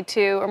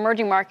 2022.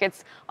 Emerging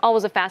markets,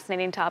 always a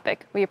fascinating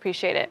topic. We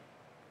appreciate it.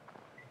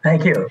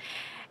 Thank you.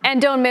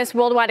 And don't miss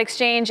Worldwide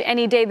Exchange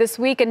any day this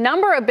week. A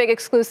number of big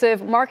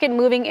exclusive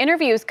market-moving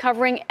interviews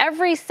covering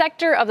every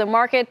sector of the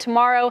market.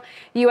 Tomorrow,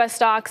 U.S.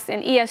 stocks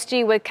and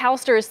ESG with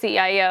CalSTR's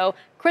CIO,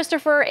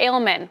 Christopher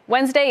Ailman.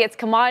 Wednesday, it's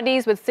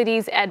commodities with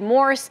Citi's Ed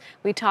Morse.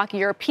 We talk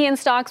European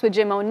stocks with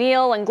Jim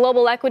O'Neill and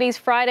global equities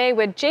Friday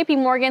with JP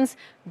Morgan's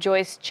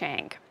Joyce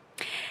Chang.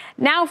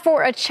 Now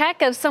for a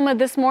check of some of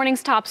this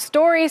morning's top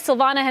stories,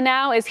 Silvana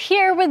Henao is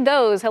here with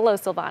those. Hello,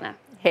 Silvana.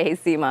 Hey,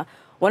 Seema.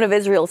 One of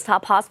Israel's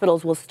top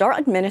hospitals will start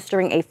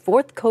administering a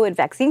fourth COVID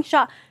vaccine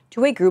shot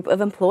to a group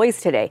of employees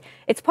today.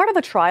 It's part of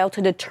a trial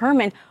to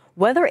determine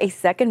whether a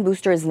second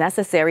booster is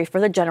necessary for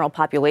the general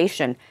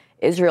population.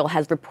 Israel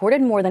has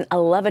reported more than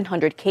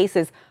 1,100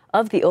 cases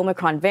of the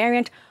Omicron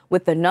variant,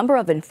 with the number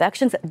of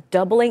infections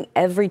doubling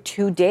every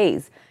 2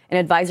 days. An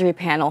advisory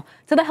panel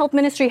to the health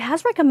ministry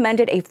has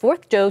recommended a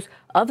fourth dose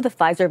of the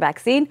Pfizer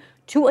vaccine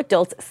to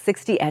adults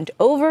 60 and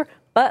over,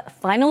 but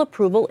final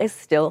approval is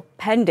still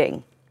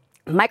pending.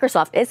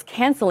 Microsoft is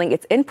canceling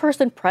its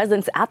in-person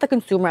presence at the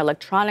Consumer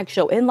Electronics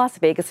Show in Las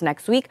Vegas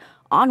next week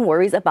on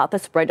worries about the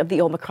spread of the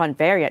Omicron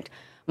variant.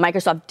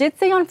 Microsoft did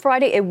say on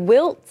Friday it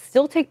will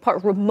still take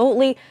part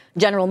remotely.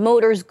 General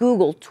Motors,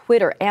 Google,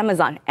 Twitter,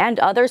 Amazon, and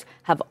others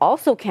have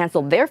also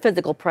canceled their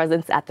physical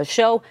presence at the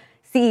show.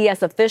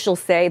 CES officials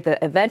say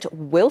the event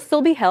will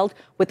still be held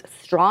with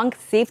strong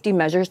safety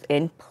measures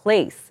in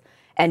place.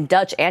 And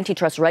Dutch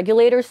antitrust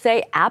regulators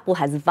say Apple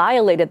has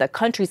violated the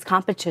country's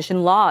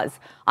competition laws.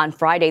 On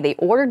Friday, they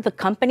ordered the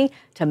company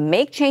to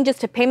make changes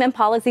to payment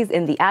policies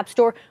in the App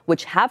Store,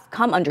 which have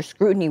come under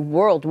scrutiny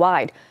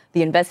worldwide.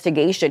 The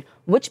investigation,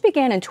 which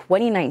began in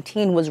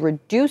 2019, was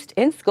reduced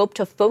in scope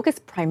to focus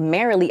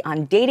primarily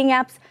on dating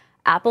apps.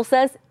 Apple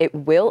says it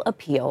will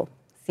appeal.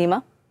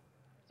 Seema?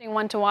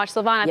 One to watch.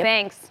 Silvana, Yep.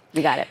 Thanks.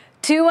 You got it.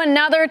 To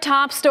another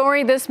top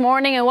story this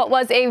morning, and what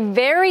was a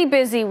very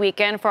busy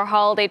weekend for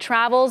holiday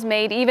travels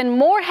made even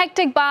more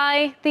hectic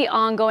by the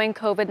ongoing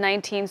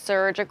COVID-19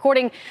 surge.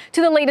 According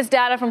to the latest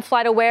data from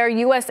FlightAware,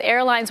 U.S.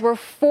 airlines were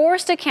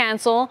forced to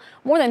cancel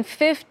more than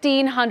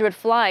 1,500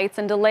 flights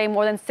and delay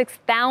more than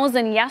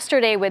 6,000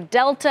 yesterday, with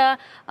Delta,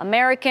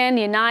 American,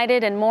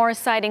 United, and more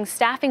citing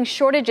staffing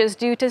shortages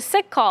due to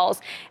sick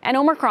calls and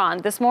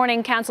Omicron. This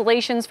morning,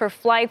 cancellations for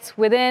flights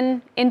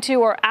within,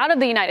 into, or out of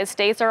the United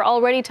States are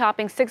already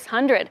topping 600.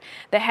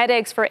 The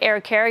headaches for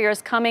air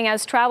carriers coming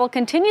as travel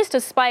continues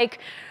to spike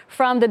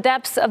from the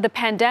depths of the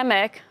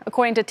pandemic.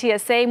 According to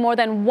TSA, more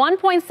than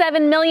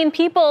 1.7 million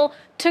people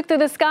took to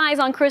the skies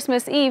on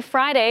Christmas Eve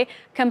Friday,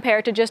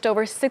 compared to just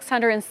over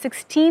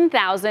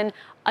 616,000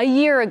 a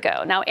year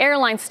ago. Now,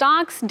 airline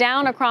stocks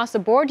down across the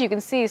board. You can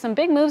see some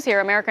big moves here.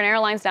 American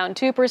Airlines down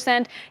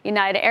 2%,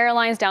 United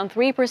Airlines down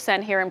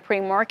 3% here in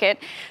pre-market.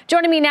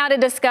 Joining me now to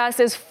discuss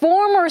is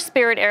former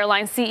Spirit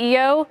Airlines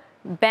CEO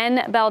Ben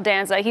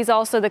Baldanza. He's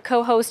also the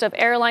co-host of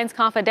Airlines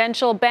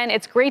Confidential. Ben,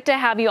 it's great to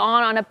have you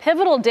on a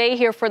pivotal day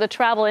here for the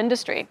travel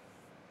industry.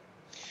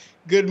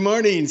 Good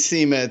morning,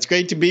 Seema. It's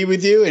great to be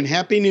with you, and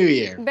Happy New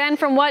Year. Ben,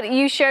 from what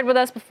you shared with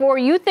us before,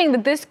 you think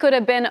that this could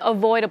have been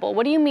avoidable.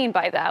 What do you mean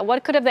by that?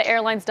 What could have the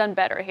airlines done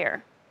better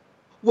here?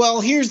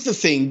 Well, here's the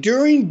thing.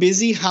 During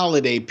busy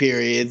holiday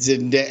periods,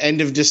 and the end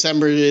of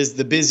December is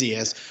the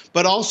busiest,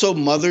 but also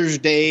Mother's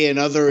Day and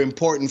other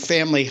important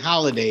family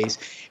holidays,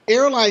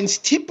 airlines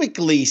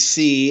typically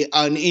see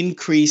an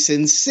increase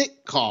in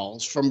sick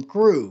calls from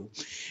crew.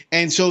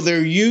 And so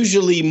they're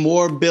usually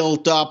more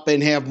built up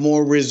and have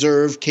more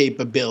reserve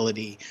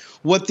capability.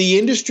 What the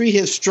industry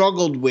has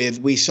struggled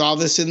with, we saw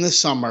this in the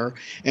summer,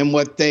 and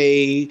what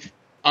they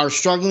are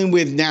struggling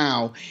with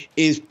now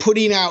is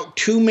putting out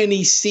too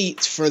many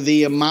seats for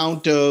the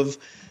amount of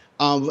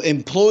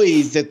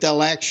employees that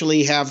they'll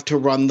actually have to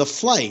run the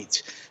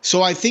flights.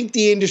 So I think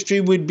the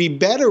industry would be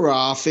better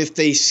off if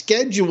they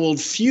scheduled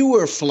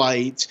fewer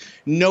flights,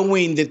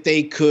 knowing that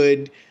they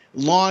could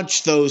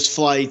launch those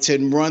flights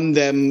and run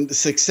them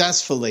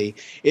successfully.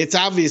 It's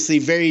obviously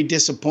very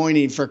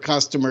disappointing for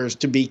customers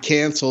to be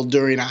canceled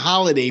during a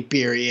holiday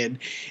period.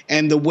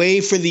 And the way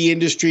for the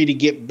industry to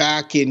get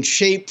back in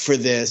shape for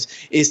this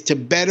is to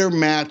better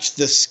match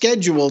the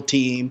schedule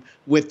team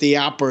with the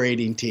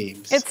operating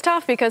teams. It's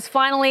tough because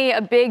finally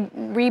a big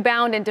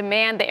rebound in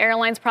demand. The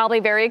airline's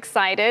probably very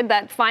excited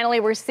that finally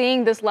we're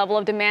seeing this level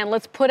of demand.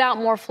 Let's put out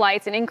more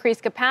flights and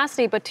increase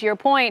capacity. But to your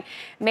point,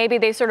 maybe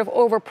they sort of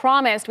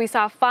overpromised. We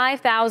saw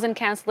 5,000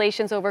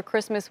 cancellations over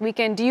Christmas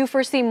weekend. Do you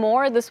foresee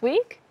more this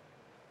week?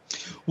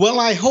 Well,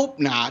 I hope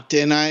not.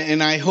 And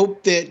I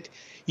hope that,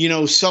 you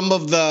know, some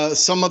of the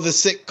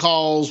sick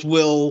calls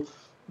will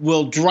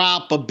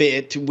drop a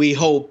bit, we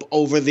hope,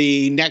 over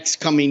the next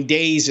coming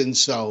days and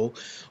so.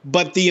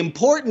 But the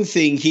important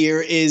thing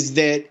here is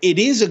that it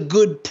is a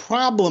good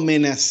problem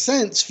in a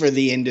sense for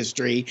the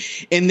industry,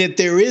 in that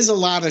there is a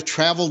lot of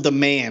travel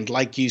demand,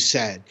 like you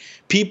said.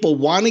 People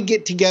want to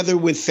get together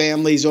with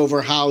families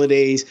over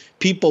holidays.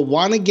 People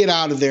want to get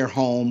out of their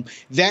home.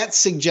 That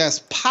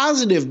suggests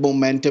positive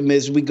momentum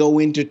as we go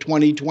into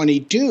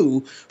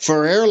 2022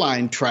 for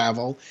airline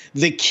travel.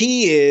 The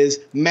key is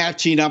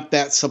matching up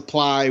that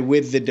supply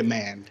with the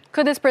demand.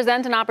 Could this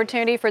present an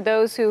opportunity for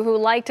those who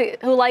like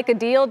a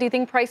deal? Do you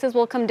think prices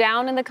will come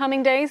down in the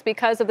coming days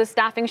because of the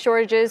staffing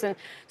shortages and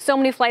so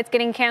many flights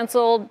getting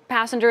canceled?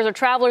 Passengers or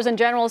travelers in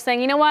general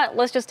saying, you know what,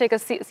 let's just take a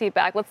seat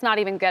back. Let's not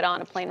even get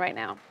on a plane right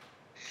now.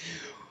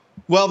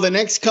 Well, the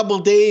next couple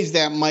of days,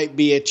 that might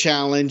be a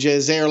challenge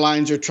as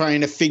airlines are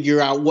trying to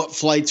figure out what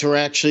flights are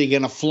actually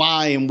going to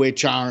fly and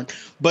which aren't.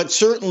 But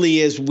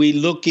certainly as we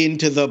look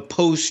into the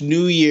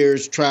post-New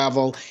Year's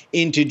travel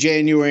into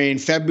January and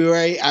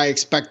February, I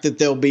expect that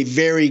there'll be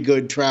very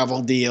good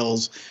travel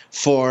deals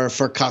for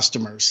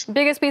customers.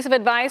 Biggest piece of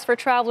advice for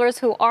travelers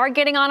who are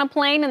getting on a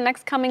plane in the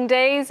next coming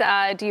days?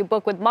 Do you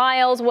book with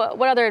miles?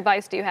 What other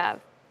advice do you have?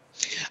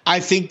 I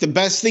think the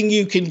best thing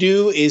you can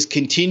do is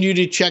continue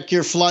to check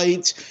your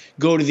flights.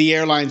 Go to the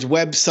airline's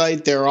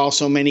website. There are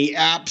also many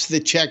apps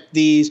that check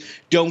these.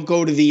 Don't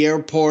go to the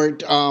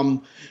airport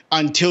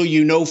until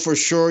you know for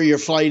sure your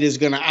flight is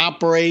going to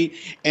operate,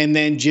 and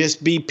then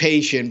just be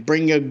patient.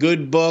 Bring a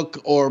good book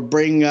or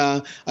bring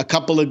a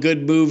couple of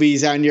good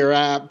movies on your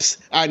apps,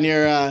 on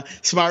your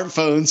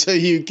smartphone, so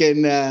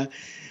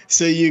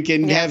you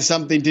can have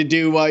something to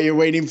do while you're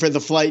waiting for the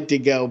flight to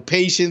go.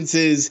 Patience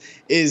is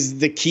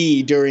the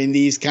key during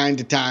these kind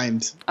of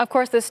times. Of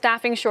course, the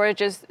staffing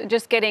shortage is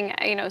just getting,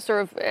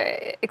 sort of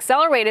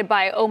accelerated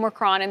by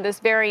Omicron and this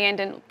variant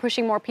and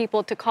pushing more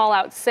people to call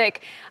out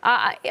sick.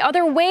 Are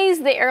there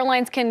ways the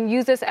airlines can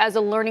use this as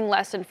a learning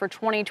lesson for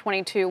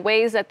 2022,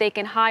 ways that they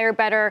can hire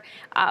better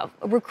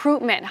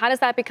recruitment? How does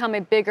that become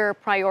a bigger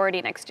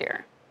priority next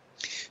year?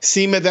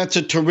 Seema, that's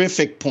a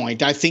terrific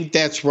point. I think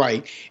that's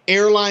right.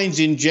 Airlines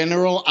in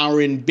general are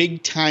in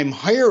big-time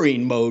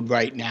hiring mode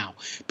right now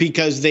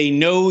because they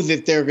know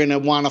that they're going to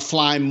want to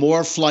fly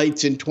more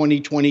flights in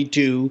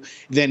 2022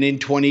 than in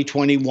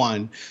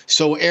 2021.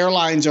 So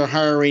airlines are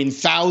hiring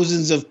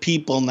thousands of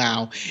people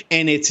now.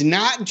 And it's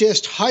not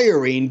just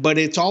hiring, but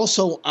it's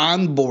also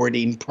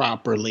onboarding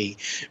properly,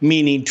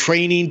 meaning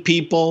training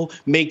people,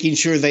 making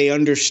sure they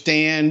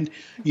understand,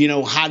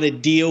 how to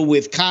deal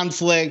with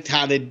conflict,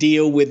 how to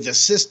deal with the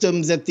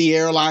systems at the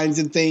airlines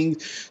and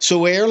things.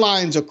 So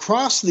airlines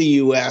across the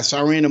U.S.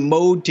 are in a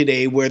mode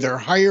today where they're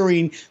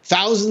hiring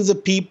thousands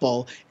of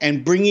people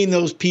and bringing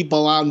those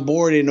people on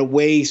board in a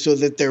way so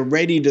that they're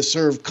ready to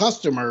serve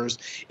customers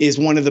is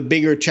one of the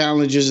bigger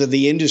challenges of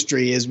the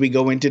industry as we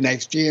go into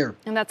next year.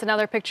 And that's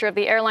another picture of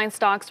the airline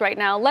stocks right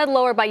now, led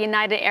lower by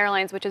United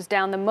Airlines, which is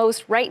down the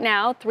most right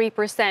now,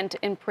 3%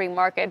 in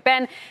pre-market.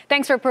 Ben,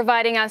 thanks for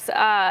providing us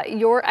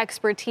your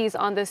expertise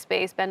on this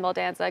space. Ben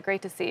Baldanza,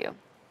 great to see you.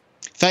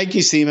 Thank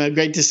you, Seema.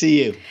 Great to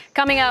see you.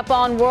 Coming up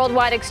on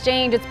Worldwide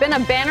Exchange, it's been a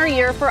banner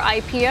year for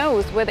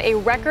IPOs with a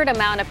record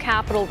amount of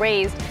capital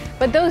raised.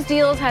 But those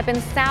deals have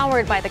been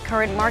soured by the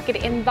current market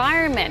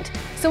environment.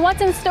 So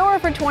what's in store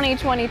for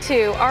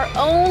 2022? Our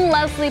own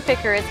Leslie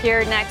Picker is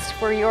here next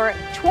for your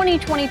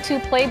 2022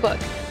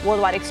 playbook.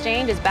 Worldwide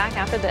Exchange is back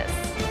after this.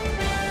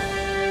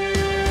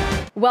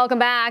 Welcome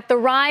back. The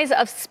rise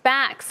of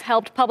SPACs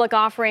helped public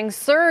offerings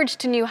surge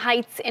to new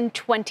heights in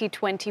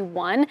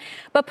 2021.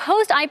 But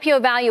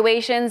post-IPO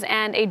valuations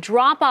and a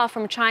drop-off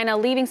from China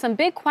leaving some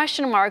big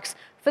question marks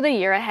for the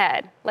year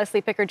ahead.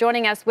 Leslie Picker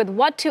joining us with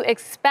what to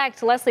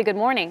expect. Leslie, good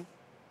morning.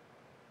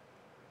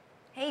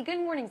 Hey, good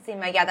morning,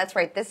 Seema. Yeah, that's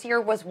right. This year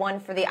was one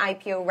for the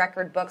IPO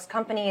record books.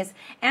 Companies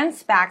and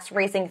SPACs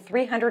raising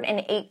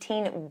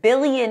 $318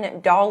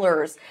 billion,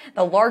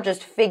 the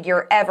largest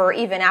figure ever,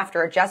 even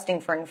after adjusting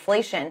for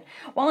inflation.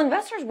 While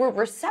investors were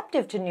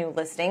receptive to new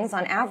listings,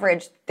 on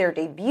average, their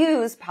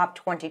debuts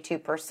popped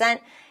 22%.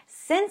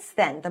 Since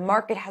then, the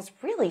market has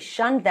really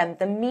shunned them.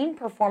 The mean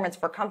performance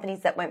for companies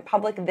that went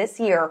public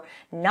this year,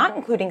 not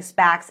including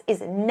SPACs,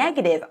 is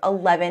negative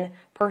 11%,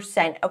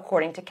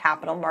 according to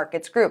Capital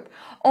Markets Group.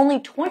 Only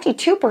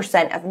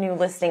 22% of new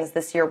listings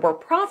this year were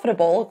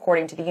profitable,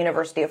 according to the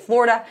University of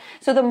Florida.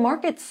 So the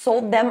market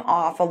sold them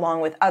off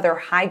along with other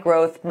high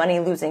growth, money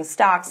losing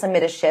stocks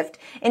amid a shift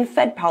in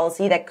Fed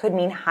policy that could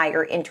mean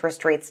higher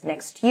interest rates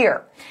next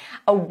year.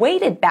 A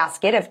weighted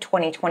basket of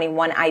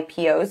 2021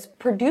 IPOs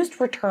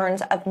produced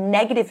returns of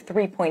negative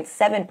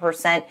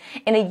 3.7%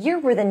 in a year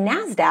where the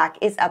NASDAQ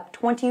is up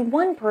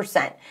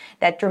 21%.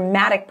 That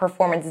dramatic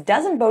performance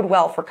doesn't bode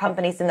well for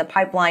companies in the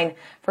pipeline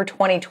for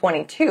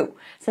 2022,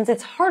 since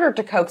it's harder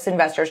to coax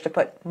investors to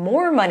put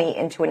more money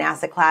into an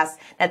asset class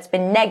that's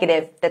been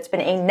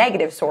a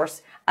negative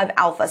source of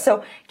alpha.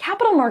 So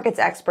capital markets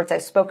experts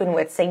I've spoken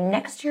with say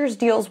next year's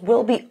deals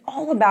will be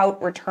all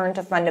about return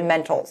to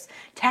fundamentals.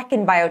 Tech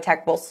and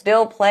biotech will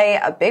still play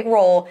a big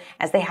role,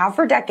 as they have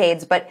for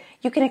decades, but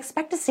you can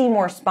expect to see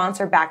more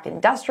sponsor-backed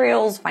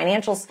industrials,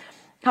 financials,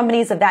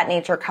 companies of that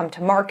nature come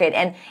to market,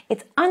 and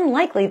it's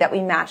unlikely that we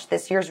match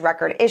this year's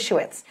record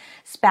issuance.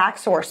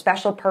 SPACs, or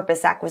special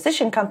purpose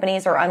acquisition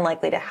companies, are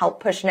unlikely to help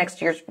push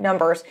next year's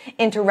numbers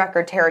into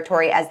record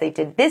territory as they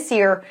did this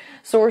year.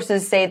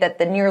 Sources say that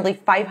the nearly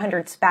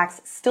 500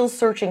 SPACs still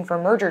searching for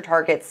merger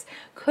targets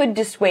could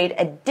dissuade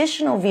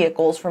additional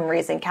vehicles from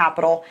raising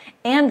capital,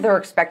 and they're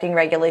expecting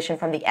regulation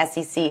from the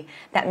SEC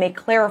that may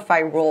clarify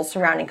rules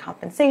surrounding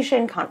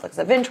compensation, conflicts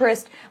of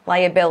interest,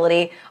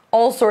 liability,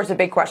 all sorts of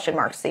big question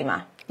marks,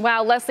 Seema.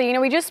 Wow, Leslie,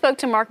 we just spoke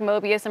to Mark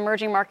Mobius,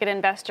 emerging market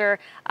investor,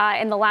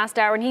 in the last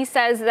hour, and he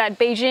says that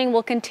Beijing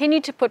will continue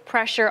to put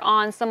pressure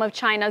on some of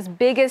China's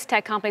biggest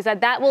tech companies,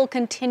 that will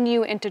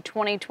continue into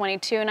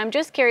 2022. And I'm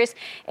just curious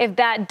if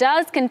that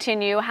does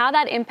continue, how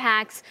that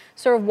impacts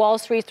sort of Wall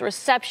Street's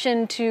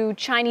reception to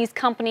Chinese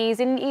companies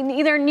and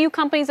either new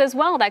companies as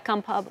well that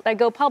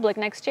go public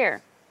next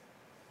year.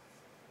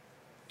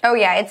 Oh,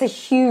 yeah, it's a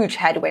huge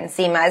headwind,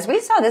 Seema. As we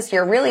saw this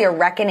year, really a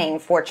reckoning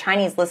for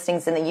Chinese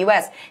listings in the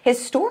U.S.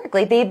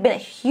 Historically, they've been a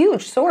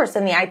huge source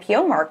in the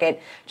IPO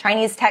market.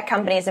 Chinese tech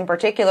companies in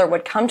particular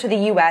would come to the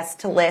U.S.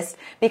 to list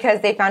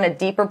because they found a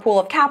deeper pool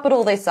of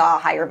capital. They saw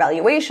higher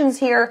valuations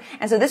here.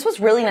 And so this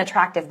was really an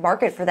attractive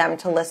market for them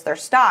to list their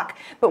stock.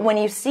 But when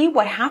you see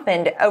what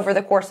happened over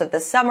the course of the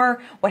summer,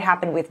 what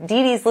happened with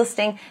Didi's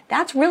listing,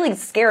 that's really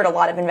scared a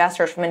lot of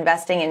investors from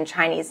investing in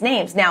Chinese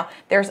names. Now,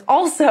 there's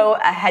also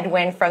a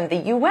headwind from the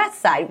U.S.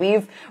 side.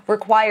 We've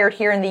required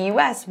here in the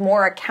U.S.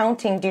 more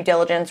accounting due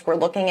diligence. We're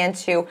looking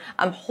into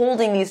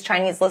holding these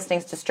Chinese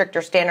listings to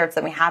stricter standards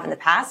than we have in the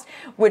past,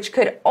 which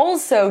could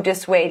also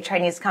dissuade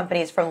Chinese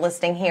companies from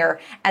listing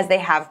here as they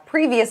have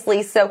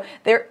previously. So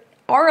there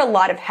are a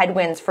lot of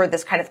headwinds for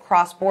this kind of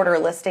cross-border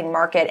listing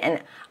market,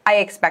 and I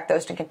expect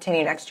those to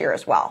continue next year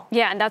as well.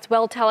 Yeah, and that's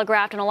well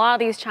telegraphed in a lot of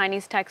these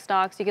Chinese tech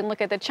stocks. You can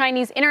look at the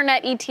Chinese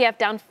Internet ETF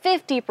down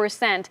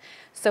 50%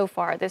 so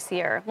far this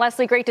year.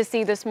 Leslie, great to see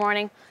you this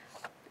morning.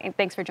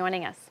 Thanks for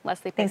joining us,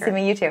 Leslie Picker. Thanks,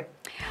 Seema. You too.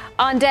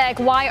 On deck,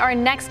 why our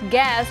next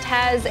guest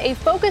has a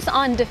focus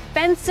on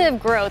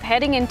defensive growth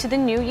heading into the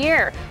new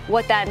year,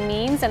 what that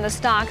means, and the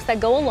stocks that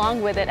go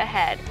along with it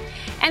ahead.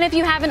 And if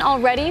you haven't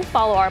already,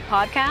 follow our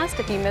podcast.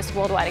 If you missed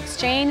Worldwide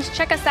Exchange,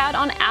 check us out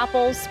on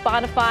Apple,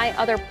 Spotify,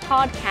 other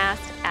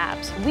podcast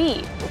apps.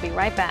 We will be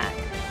right back.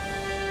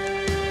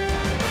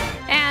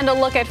 And a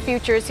look at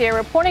futures here,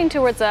 reporting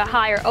towards a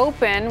higher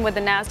open with the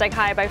NASDAQ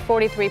high by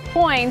 43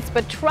 points,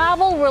 but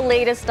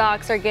travel-related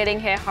stocks are getting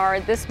hit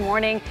hard this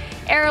morning.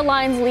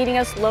 Airlines leading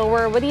us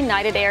lower with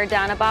United Air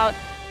down about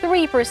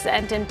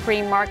 3% in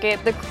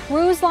pre-market. The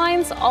cruise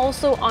lines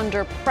also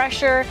under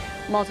pressure.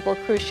 Multiple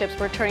cruise ships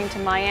returning to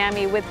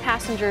Miami with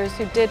passengers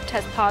who did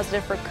test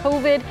positive for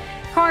COVID.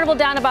 Carnival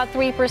down about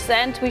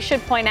 3%. We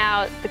should point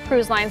out the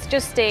cruise lines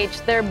just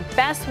staged their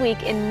best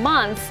week in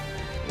months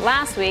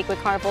last week, with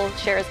Carnival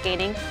shares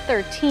gaining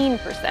 13%.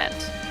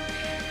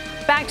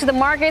 Back to the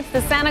markets,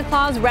 the Santa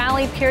Claus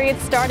rally period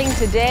starting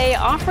today,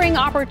 offering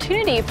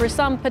opportunity for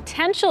some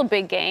potential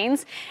big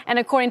gains. And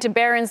according to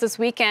Barron's this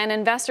weekend,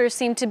 investors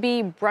seem to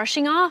be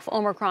brushing off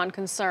Omicron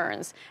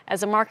concerns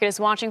as the market is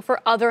watching for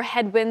other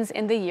headwinds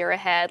in the year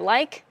ahead,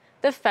 like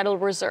the Federal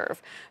Reserve.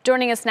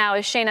 Joining us now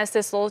is Shana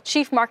Sissel,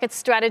 Chief Market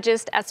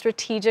Strategist at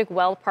Strategic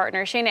Wealth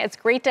Partners. Shana, it's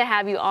great to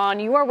have you on.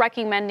 You are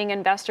recommending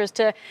investors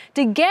to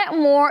get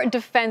more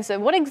defensive.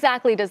 What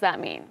exactly does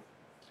that mean?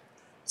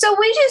 So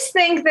we just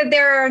think that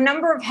there are a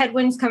number of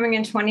headwinds coming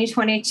in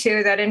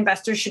 2022 that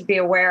investors should be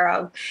aware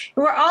of.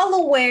 We're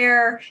all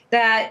aware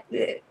that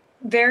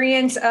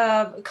variants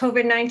of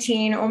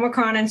COVID-19,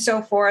 Omicron, and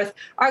so forth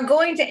are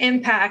going to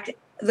impact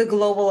the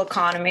global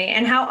economy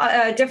and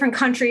how different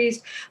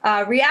countries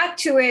react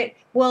to it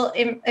will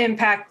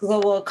impact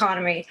global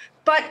economy.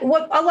 But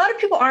what a lot of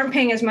people aren't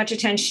paying as much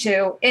attention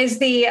to is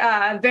the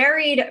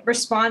varied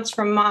response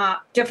from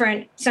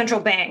different central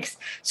banks.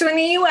 So in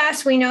the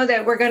U.S., we know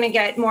that we're going to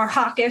get more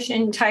hawkish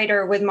and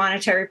tighter with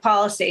monetary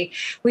policy.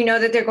 We know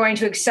that they're going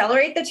to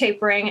accelerate the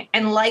tapering,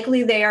 and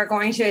likely they are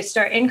going to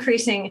start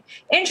increasing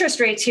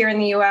interest rates here in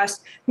the U.S.,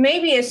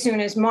 maybe as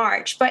soon as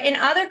March. But in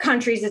other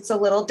countries, it's a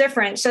little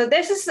different. So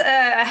this is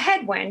a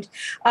headwind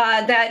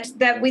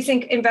that we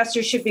think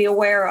investors should be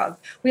aware of.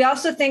 We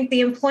also think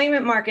the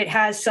employment market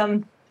has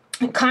some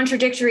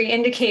contradictory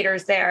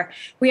indicators there.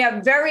 We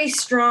have very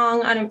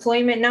strong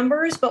unemployment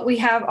numbers, but we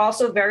have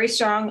also very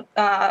strong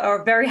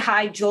or very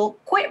high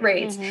JOLT quit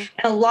rates and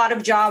a lot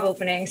of job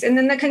openings. And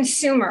then the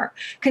consumer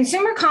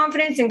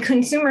confidence and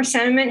consumer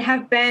sentiment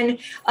have been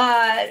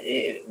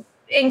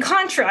in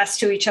contrast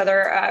to each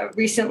other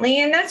recently,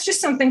 and that's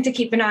just something to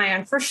keep an eye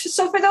on.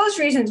 So for those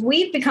reasons,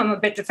 we've become a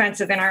bit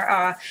defensive in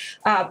our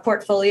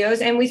portfolios,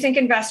 and we think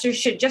investors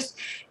should just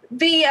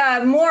be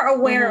more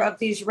aware of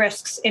these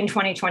risks in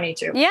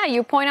 2022. Yeah,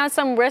 you point out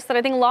some risks that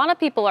I think a lot of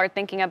people are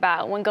thinking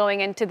about when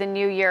going into the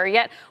new year.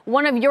 Yet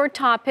one of your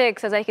top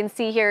picks, as I can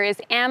see here,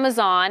 is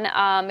Amazon.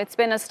 It's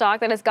been a stock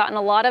that has gotten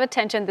a lot of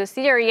attention this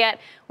year, yet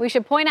we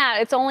should point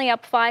out it's only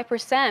up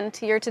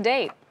 5% year to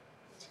date.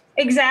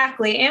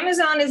 Exactly.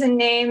 Amazon is a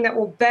name that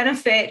will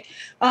benefit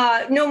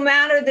no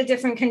matter the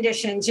different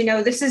conditions. You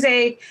know, this is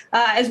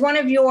as one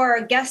of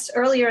your guests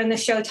earlier in the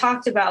show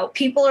talked about,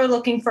 people are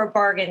looking for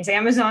bargains.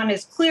 Amazon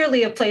is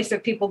clearly a place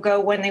that people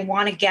go when they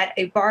want to get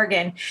a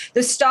bargain.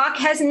 The stock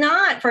has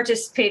not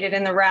participated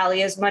in the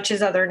rally as much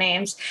as other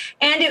names,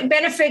 and it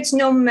benefits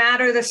no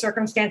matter the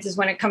circumstances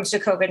when it comes to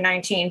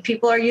COVID-19.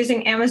 People are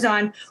using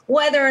Amazon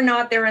whether or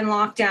not they're in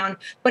lockdown,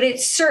 but it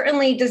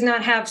certainly does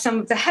not have some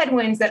of the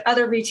headwinds that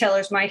other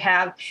retailers might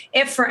have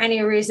if for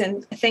any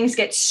reason things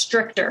get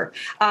stricter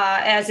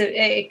as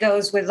it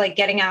goes with like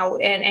getting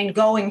out and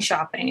going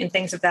shopping and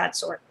things of that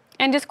sort.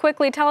 And just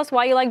quickly tell us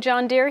why you like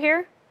John Deere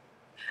here.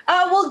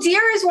 Well,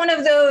 Deere is one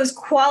of those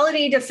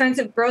quality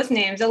defensive growth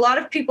names. A lot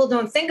of people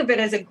don't think of it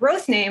as a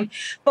growth name,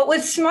 but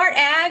with smart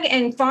ag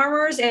and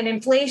farmers and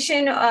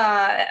inflation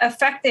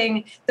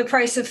affecting the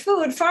price of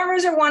food,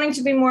 farmers are wanting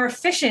to be more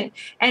efficient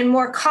and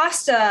more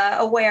cost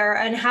aware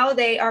on how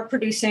they are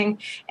producing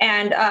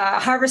and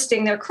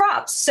harvesting their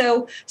crops.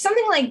 So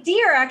something like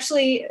Deere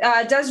actually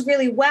does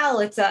really well.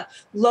 It's a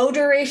low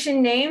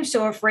duration name,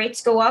 so if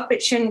rates go up,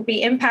 it shouldn't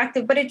be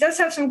impacted, but it does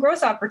have some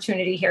growth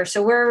opportunity here.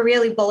 So we're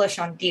really bullish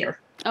on Deere.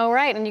 All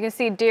right, and you can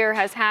see Deere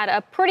has had a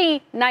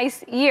pretty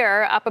nice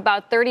year, up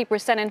about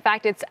 30%. In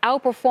fact, it's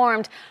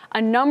outperformed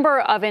a number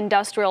of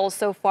industrials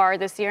so far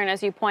this year. And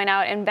as you point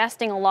out,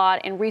 investing a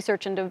lot in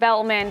research and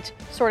development,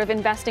 sort of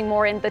investing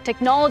more in the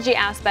technology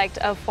aspect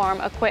of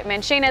farm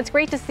equipment. Shayna, it's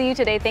great to see you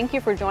today. Thank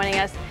you for joining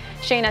us.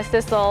 Shayna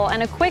Sissel,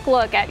 and a quick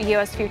look at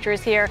U.S.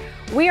 futures here.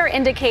 We are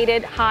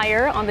indicated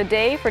higher on the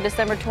day for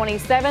December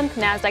 27th.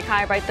 NASDAQ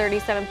higher by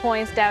 37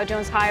 points, Dow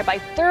Jones higher by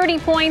 30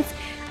 points.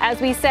 As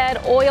we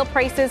said, oil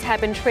prices have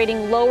been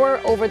trading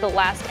lower over the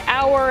last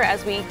hour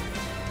as we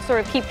sort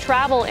of keep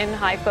travel in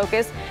high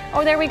focus.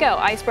 Oh, there we go.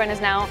 ICE Brent is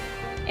now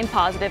in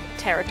positive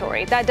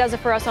territory. That does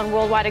it for us on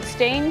Worldwide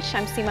Exchange.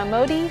 I'm Seema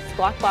Modi.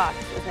 Squawk Box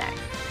is next.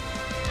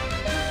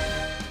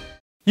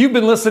 You've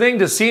been listening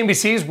to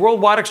CNBC's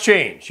Worldwide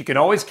Exchange. You can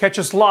always catch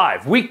us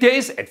live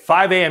weekdays at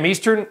 5 a.m.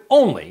 Eastern,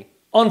 only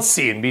on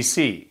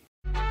CNBC.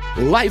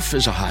 Life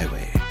is a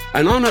highway,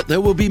 and on it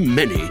there will be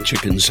many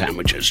chicken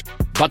sandwiches.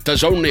 But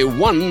there's only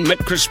one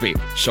McCrispy.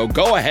 So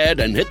go ahead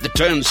and hit the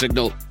turn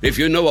signal if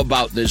you know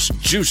about this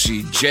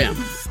juicy gem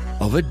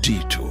of a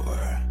detour.